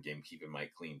the run game, keeping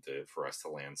Mike clean for us to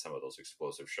land some of those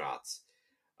explosive shots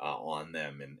on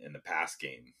them in the pass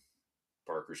game.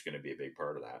 Parker's going to be a big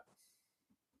part of that.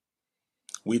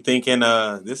 We thinking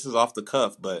this is off the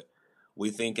cuff, but we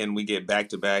thinking we get back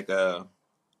to back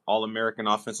All American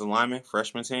offensive lineman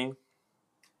freshman team.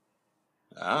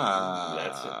 Ooh,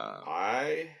 that's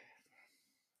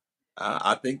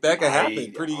Ah, I think that could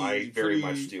happen. I very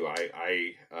much Pretty. do.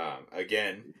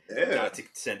 Again, Yeah. not to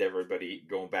send everybody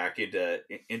going back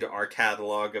into our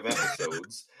catalog of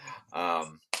episodes,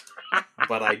 um,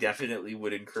 but I definitely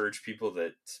would encourage people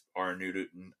that are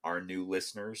new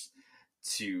listeners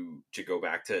to go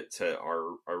back to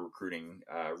our recruiting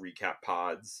recap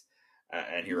pods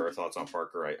and hear our thoughts on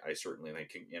Parker. I certainly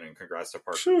think, and congrats to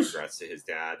Parker, congrats to his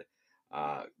dad.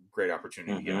 Great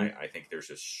opportunity, and Mm-hmm. I think there's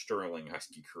a sterling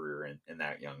Husky career in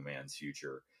that young man's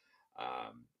future.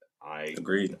 Um, I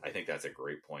Agreed. I think that's a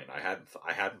great point. I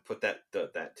hadn't put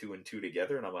that two and two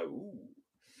together, and I'm like, ooh,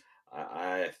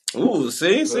 I Ooh, good,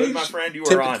 see, my friend, you are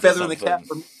tip on to feather in the cap something.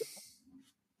 for me.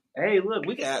 Hey, look,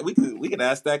 we could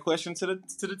ask that question to the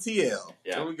TL.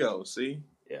 Yeah. There we go. See.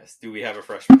 Yes. Do we have a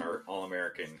freshman or All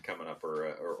American coming up,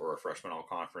 or a freshman All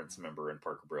Conference member in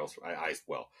Parker Braille's?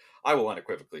 I will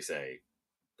unequivocally say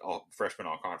all freshman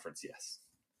All Conference. Yes.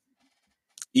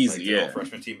 Easy, Like to the All yeah.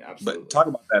 Freshman team. But Absolutely. talk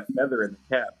about that feather in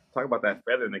the cap. Talk about that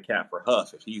feather in the cap for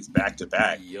Huff if he's back to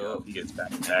back. If Yup. he gets back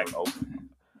to And back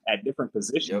at different yep.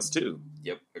 positions too.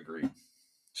 Yep. Agreed.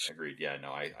 Agreed. Yeah.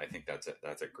 No. I think that's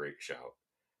a great shout.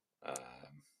 Um,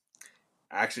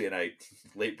 actually, and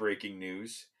late breaking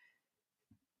news.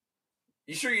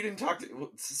 You sure you didn't talk to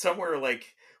somewhere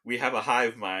like we have a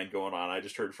hive mind going on? I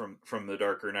just heard from the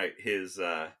Darker Knight his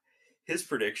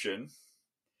prediction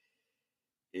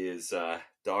is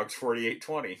Dogs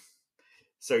 48-20.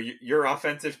 So your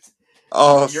offensive,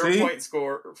 Oh, your see. point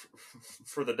score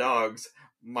for the Dogs,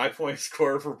 my point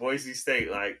score for Boise State.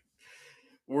 Like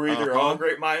we're Uh either all huh.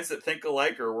 great minds that think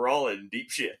alike, or we're all in deep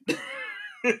shit.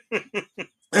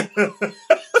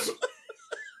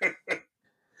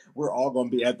 We're all gonna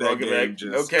be at We're all that gonna be game like,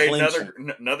 just okay,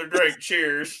 clinching. another drink,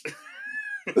 cheers.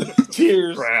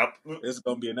 Cheers. Crap. It's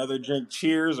gonna be another drink.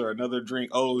 Cheers or another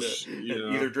drink. Oh,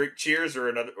 Either drink cheers or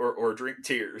another or drink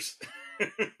tears.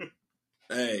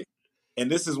 Hey, and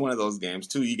this is one of those games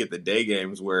too. You get the day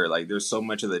games where like there's so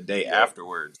much of the day Yep.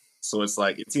 afterwards. So it's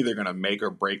like it's either gonna make or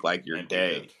break like your And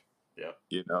weekend. day. Yep.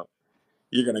 You know,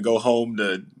 you're gonna go home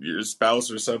to your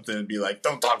spouse or something and be like,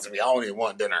 "Don't talk to me. I only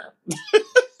want dinner.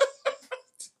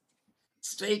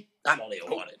 Steak. I don't even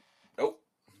Nope. want it. Nope.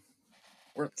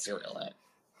 Where's the cereal at?"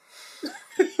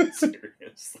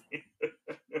 Seriously.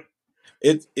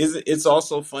 It's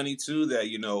also funny too that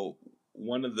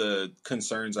one of the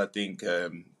concerns I think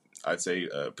I'd say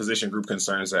position group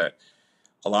concerns that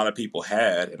a lot of people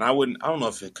had, and I don't know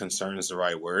if concern is the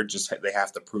right word, just they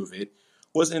have to prove it,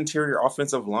 was interior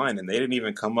offensive line, and they didn't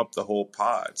even come up the whole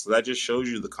pod. So that just shows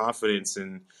you the confidence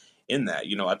in that.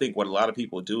 I think what a lot of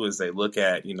people do is they look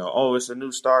at, oh, it's a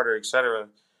new starter, etc.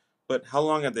 But how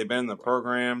long have they been in the Right.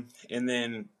 program? And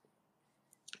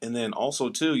then also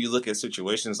too, you look at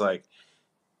situations like,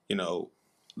 you know,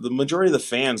 the majority of the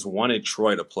fans wanted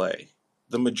Troy to play.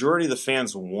 The majority of the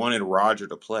fans wanted Roger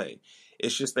to play.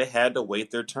 It's just they had to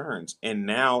wait their turns. And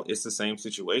now it's the same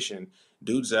situation.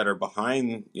 Dudes that are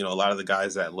behind, a lot of the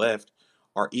guys that left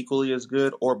are equally as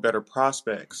good or better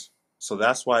prospects. So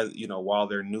that's why, while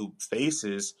they're new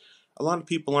faces, a lot of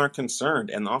people aren't concerned.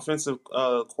 And the offensive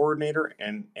coordinator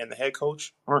and the head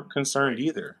coach aren't concerned Right.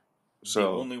 either. The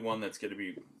So, only one that's going to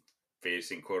be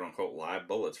facing quote unquote live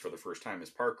bullets for the first time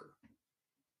is Parker.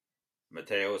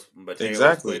 Mateo has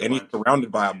exactly. played a And he's bunch.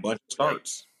 surrounded by a bunch of Like,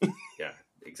 starts. yeah,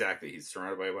 exactly. He's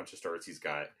surrounded by a bunch of starts. He's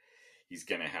going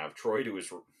to have Troy to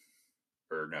his,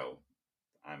 or no,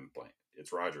 I'm blank.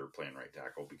 It's Roger playing right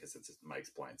tackle because it's Mike's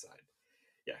blind side.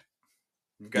 Yeah,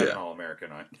 you've got an Yeah. All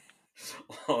American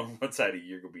on one side of you,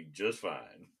 you're gonna be just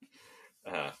fine.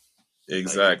 Like,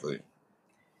 Exactly.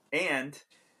 and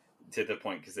to the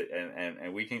point, because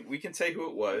and we can say who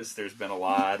it was. There's been a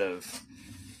lot of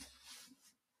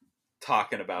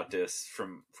talking about this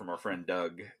from our friend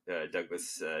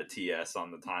Douglas TS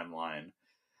on the timeline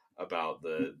about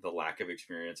the lack of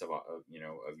experience of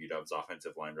UW's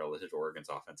offensive line relative to Oregon's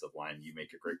offensive line. You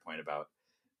make a great point about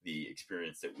the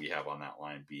experience that we have on that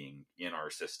line being in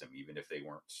our system, even if they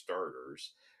weren't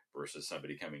starters, versus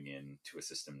somebody coming in to a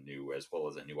system new, as well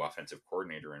as a new offensive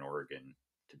coordinator in Oregon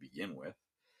to begin with.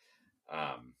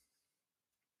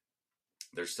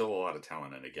 There's still a lot of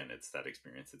talent, and again, it's that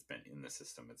experience that's been in the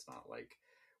system. It's not like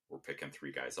we're picking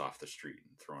three guys off the street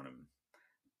and throwing them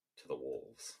to the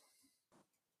wolves.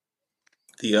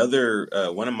 The other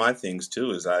one of my things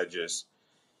too is I just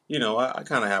I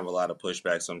kind of have a lot of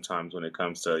pushback sometimes when it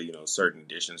comes to certain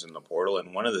additions in the portal,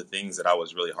 and one of the things that I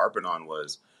was really harping on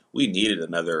was we needed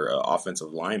another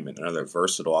offensive lineman, another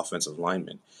versatile offensive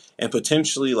lineman, and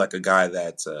potentially like a guy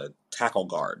that's a tackle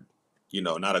guard,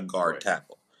 not a guard Right.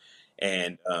 tackle.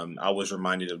 And I was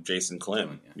reminded of Jason Oh,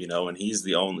 Clem, yeah. and he's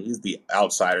the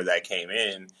outsider that came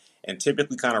in and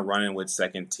typically kind of running with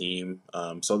second team.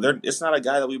 So it's not a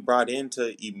guy that we brought in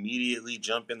to immediately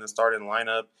jump in the starting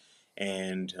lineup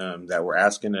and that we're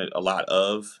asking a lot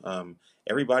of.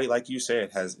 Everybody, like you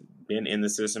said, has been in the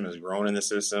system, has grown in the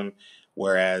system.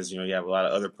 Whereas you have a lot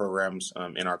of other programs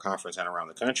in our conference and around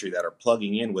the country that are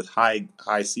plugging in with high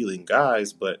ceiling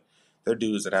guys, but they're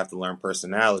dudes that have to learn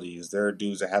personalities. They're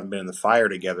dudes that haven't been in the fire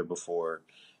together before.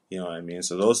 You know what I mean?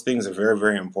 So those things are very,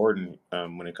 very important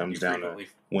when it comes down to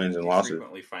wins and you losses.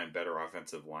 frequently find better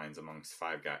offensive lines amongst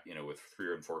five guys, with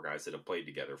 3 and 4 guys that have played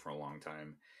together for a long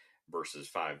time, versus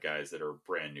 5 guys that are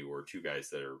brand new, or 2 guys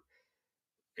that are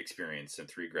experienced, and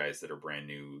 3 guys that are brand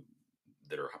new,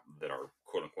 that are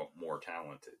quote unquote more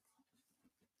talented.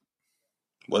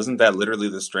 Wasn't that literally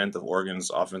the strength of Oregon's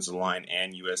offensive line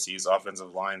and USC's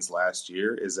offensive lines last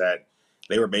year? Is that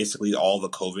they were basically all the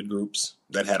COVID groups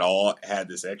that had all had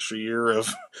this extra year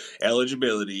of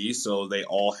eligibility, so they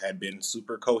all had been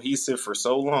super cohesive for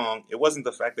so long. It wasn't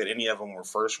the fact that any of them were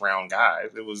first round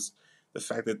guys; it was the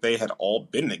fact that they had all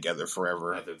been together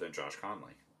forever. Other than Josh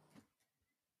Conley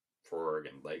for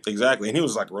Oregon, Exactly, and he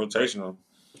was like rotational. Right.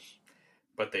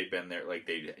 But they'd been there,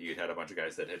 you'd had a bunch of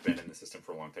guys that had been in the system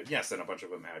for a long time. Yes, and a bunch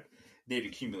of them they'd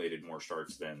accumulated more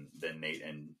starts than Nate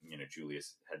and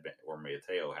Julius had been, or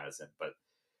Mateo hasn't. But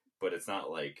it's not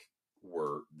like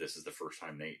this is the first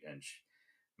time Nate and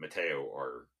Mateo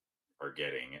are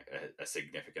getting a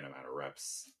significant amount of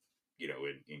reps,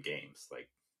 in games. Like,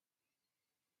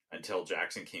 until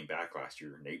Jackson came back last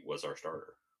year, Nate was our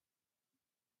starter.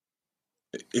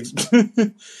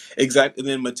 Exactly. And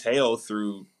then Mateo,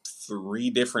 through 3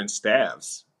 different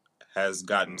staffs, has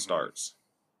gotten starts.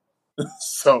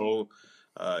 So,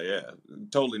 yeah,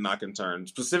 totally not concerned.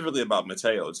 Specifically about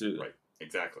Mateo, too. Right,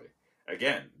 exactly.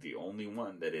 Again, the only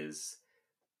one that is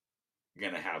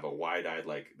going to have a wide-eyed,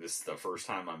 like, this is the first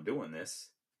time I'm doing this,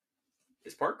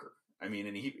 is Parker. I mean,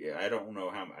 and I don't know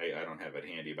I don't have it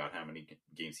handy about how many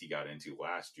games he got into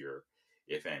last year,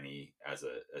 if any, as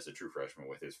a true freshman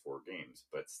with his 4 games.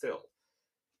 But still,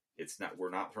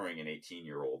 we're not throwing an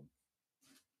 18-year-old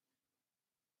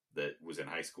that was in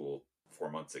high school 4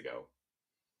 months ago.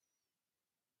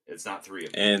 It's not 3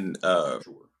 of them.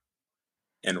 Sure.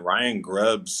 And Ryan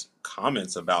Grubb's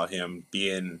comments about him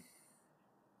being,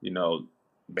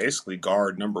 basically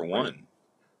guard number 1.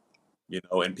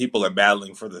 Right. And people are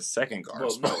battling for the second guard.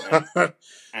 Well, spot. no,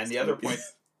 and the other point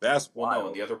that's wild. No,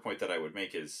 and the other point that I would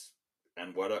make is,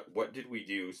 and what did we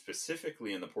do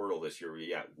specifically in the portal this year?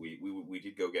 We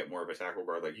did go get more of a tackle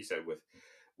guard, like you said,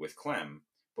 with Clem.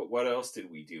 But what else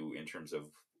did we do in terms of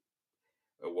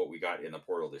what we got in the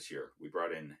portal this year? We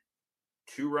brought in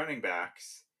 2 running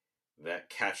backs that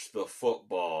catch the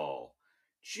football.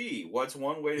 Gee, what's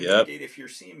one way to mitigate if you're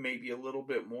seeing maybe a little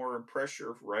bit more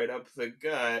pressure right up the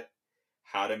gut?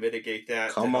 How to mitigate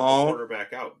that to help the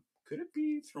quarterback out? Could it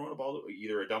be throwing a ball,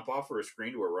 either a dump off or a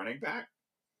screen, to a running back?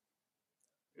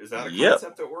 Is that a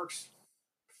concept that works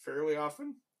fairly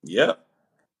often? Yep.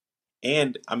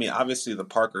 And, I mean, obviously the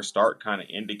Parker start kind of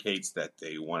indicates that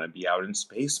they want to be out in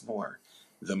space more.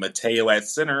 The Mateo at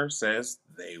center says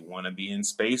they want to be in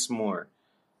space more.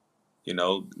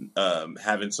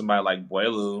 Having somebody like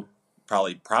Buelu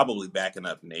probably backing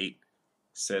up Nate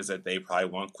says that they probably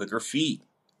want quicker feet.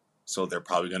 So they're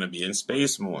probably going to be in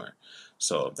space more.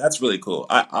 So that's really cool.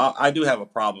 I do have a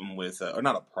problem with, or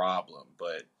not a problem,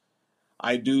 but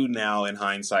I do now in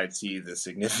hindsight see the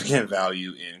significant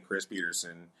value in Chris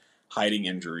Peterson hiding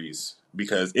injuries,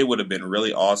 because it would have been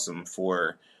really awesome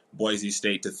for Boise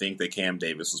State to think that Cam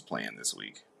Davis was playing this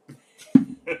week.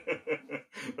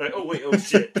 Like, oh wait, oh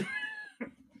shit.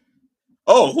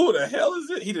 Oh, who the hell is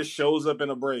it? He just shows up in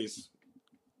a brace.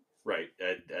 Right,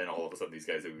 and all of a sudden these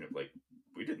guys are like,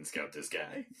 we didn't scout this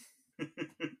guy.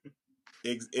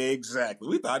 Exactly.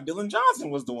 We thought Dylan Johnson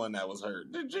was the one that was hurt.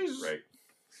 Jesus. Right.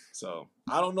 So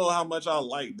I don't know how much I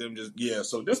like them.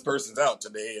 So this person's out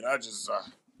today, and I just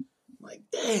like,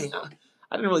 dang,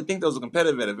 I didn't really think there was a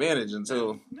competitive advantage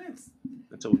until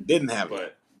we didn't have it.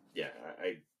 But yeah,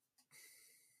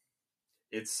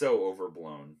 it's so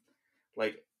overblown.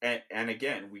 Like, and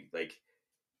again, we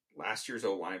last year's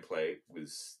O-line play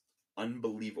was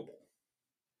unbelievable.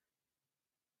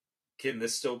 Can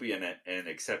this still be an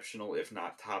exceptional, if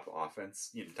not top offense,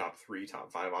 top 3,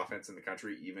 top 5 offense in the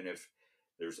country, even if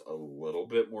there's a little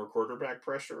bit more quarterback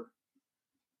pressure?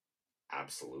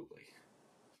 Absolutely.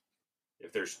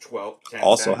 If there's 10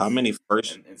 also, how many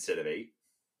first instead of 8?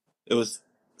 It was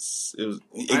It was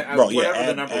bro. Yeah, whatever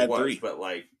the number add was, 3. but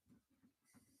like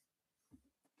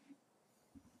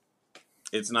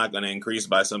It's not going to increase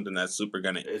by something that's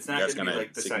it's not going to be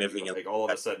like the second, significantly. like all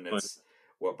of a sudden it's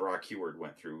what Brock Heward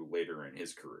went through later in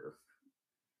his career.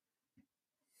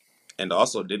 And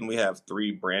also, didn't we have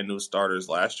 3 brand new starters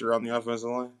last year on the offensive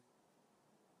line?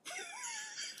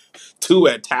 2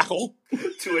 at tackle?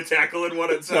 2 at tackle and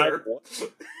 1 at center.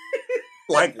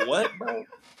 Like what, bro?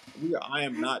 I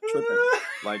am not tripping.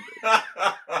 Like,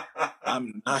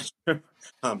 I'm not tripping.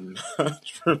 I'm not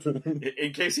tripping.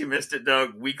 In case you missed it,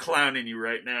 Doug, we clowning you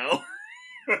right now.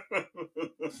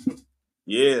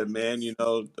 Yeah, man,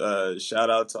 shout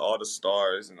out to all the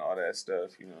stars and all that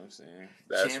stuff, you know what I'm saying?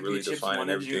 That's really Championships defining won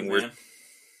in everything June, we're man.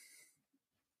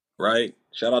 Right?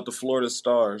 Shout out to Florida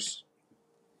Stars.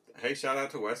 Hey, shout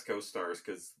out to West Coast Stars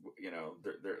because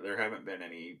there haven't been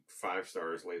any 5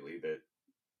 stars lately that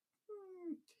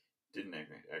didn't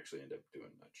actually end up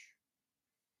doing much.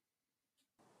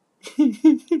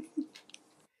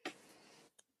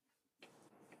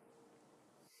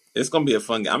 It's gonna be a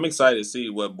fun game. I'm excited to see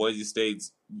what Boise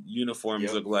State's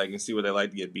uniforms look like and see what they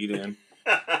like to get beat in.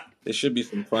 It should be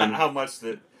some fun. How much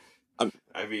that?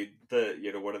 I mean,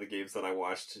 one of the games that I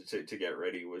watched to get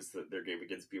ready was their game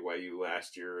against BYU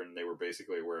last year, and they were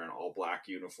basically wearing all black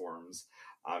uniforms.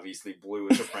 Obviously, blue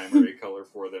is a primary color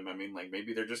for them. I mean, like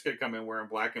maybe they're just gonna come in wearing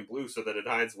black and blue so that it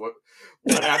hides what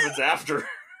happens after.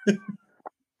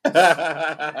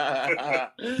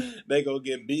 They gonna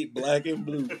get beat black and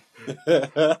blue.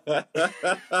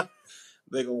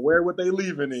 They gonna wear what they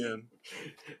leaving in.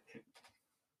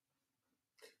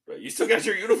 But you still got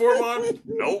your uniform on?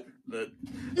 Nope. The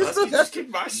Huskies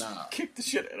just kicked the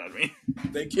shit out of me.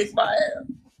 They kicked my ass.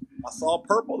 I saw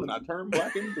purple and I turned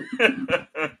black and blue.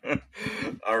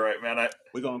 All right, man.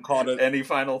 We're gonna call it. Any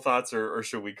final thoughts, or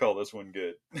should we call this one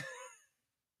good?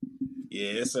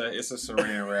 Yeah, it's a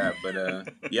saran wrap, but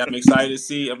yeah, I'm excited to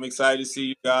see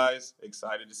you guys.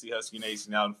 Excited to see Husky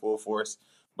Nation out in full force.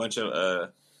 Bunch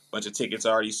of tickets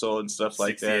already sold and stuff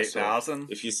like that. 68,000. So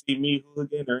if you see me,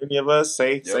 Hooligan, or any of us,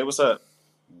 say what's up.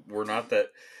 We're not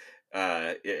that.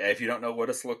 If you don't know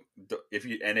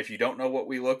if you don't know what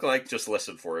we look like, just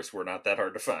listen for us. We're not that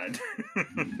hard to find.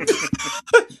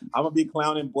 I'm gonna be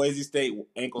clowning Boise State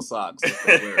ankle socks.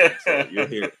 So you'll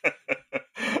hear it.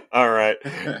 All right.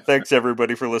 Thanks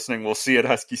everybody for listening. We'll see you at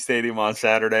Husky Stadium on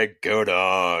Saturday. Go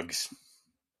Dogs.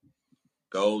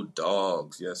 Go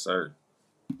Dogs. Yes, sir.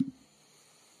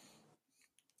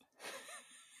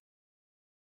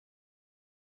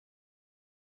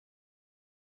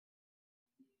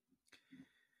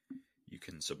 You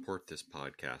can support this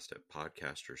podcast at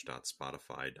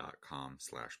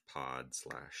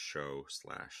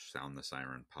podcasters.spotify.com/pod/show/sound the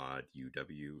siren pod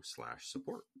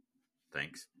UW/support.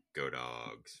 Thanks. Go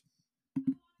Dogs.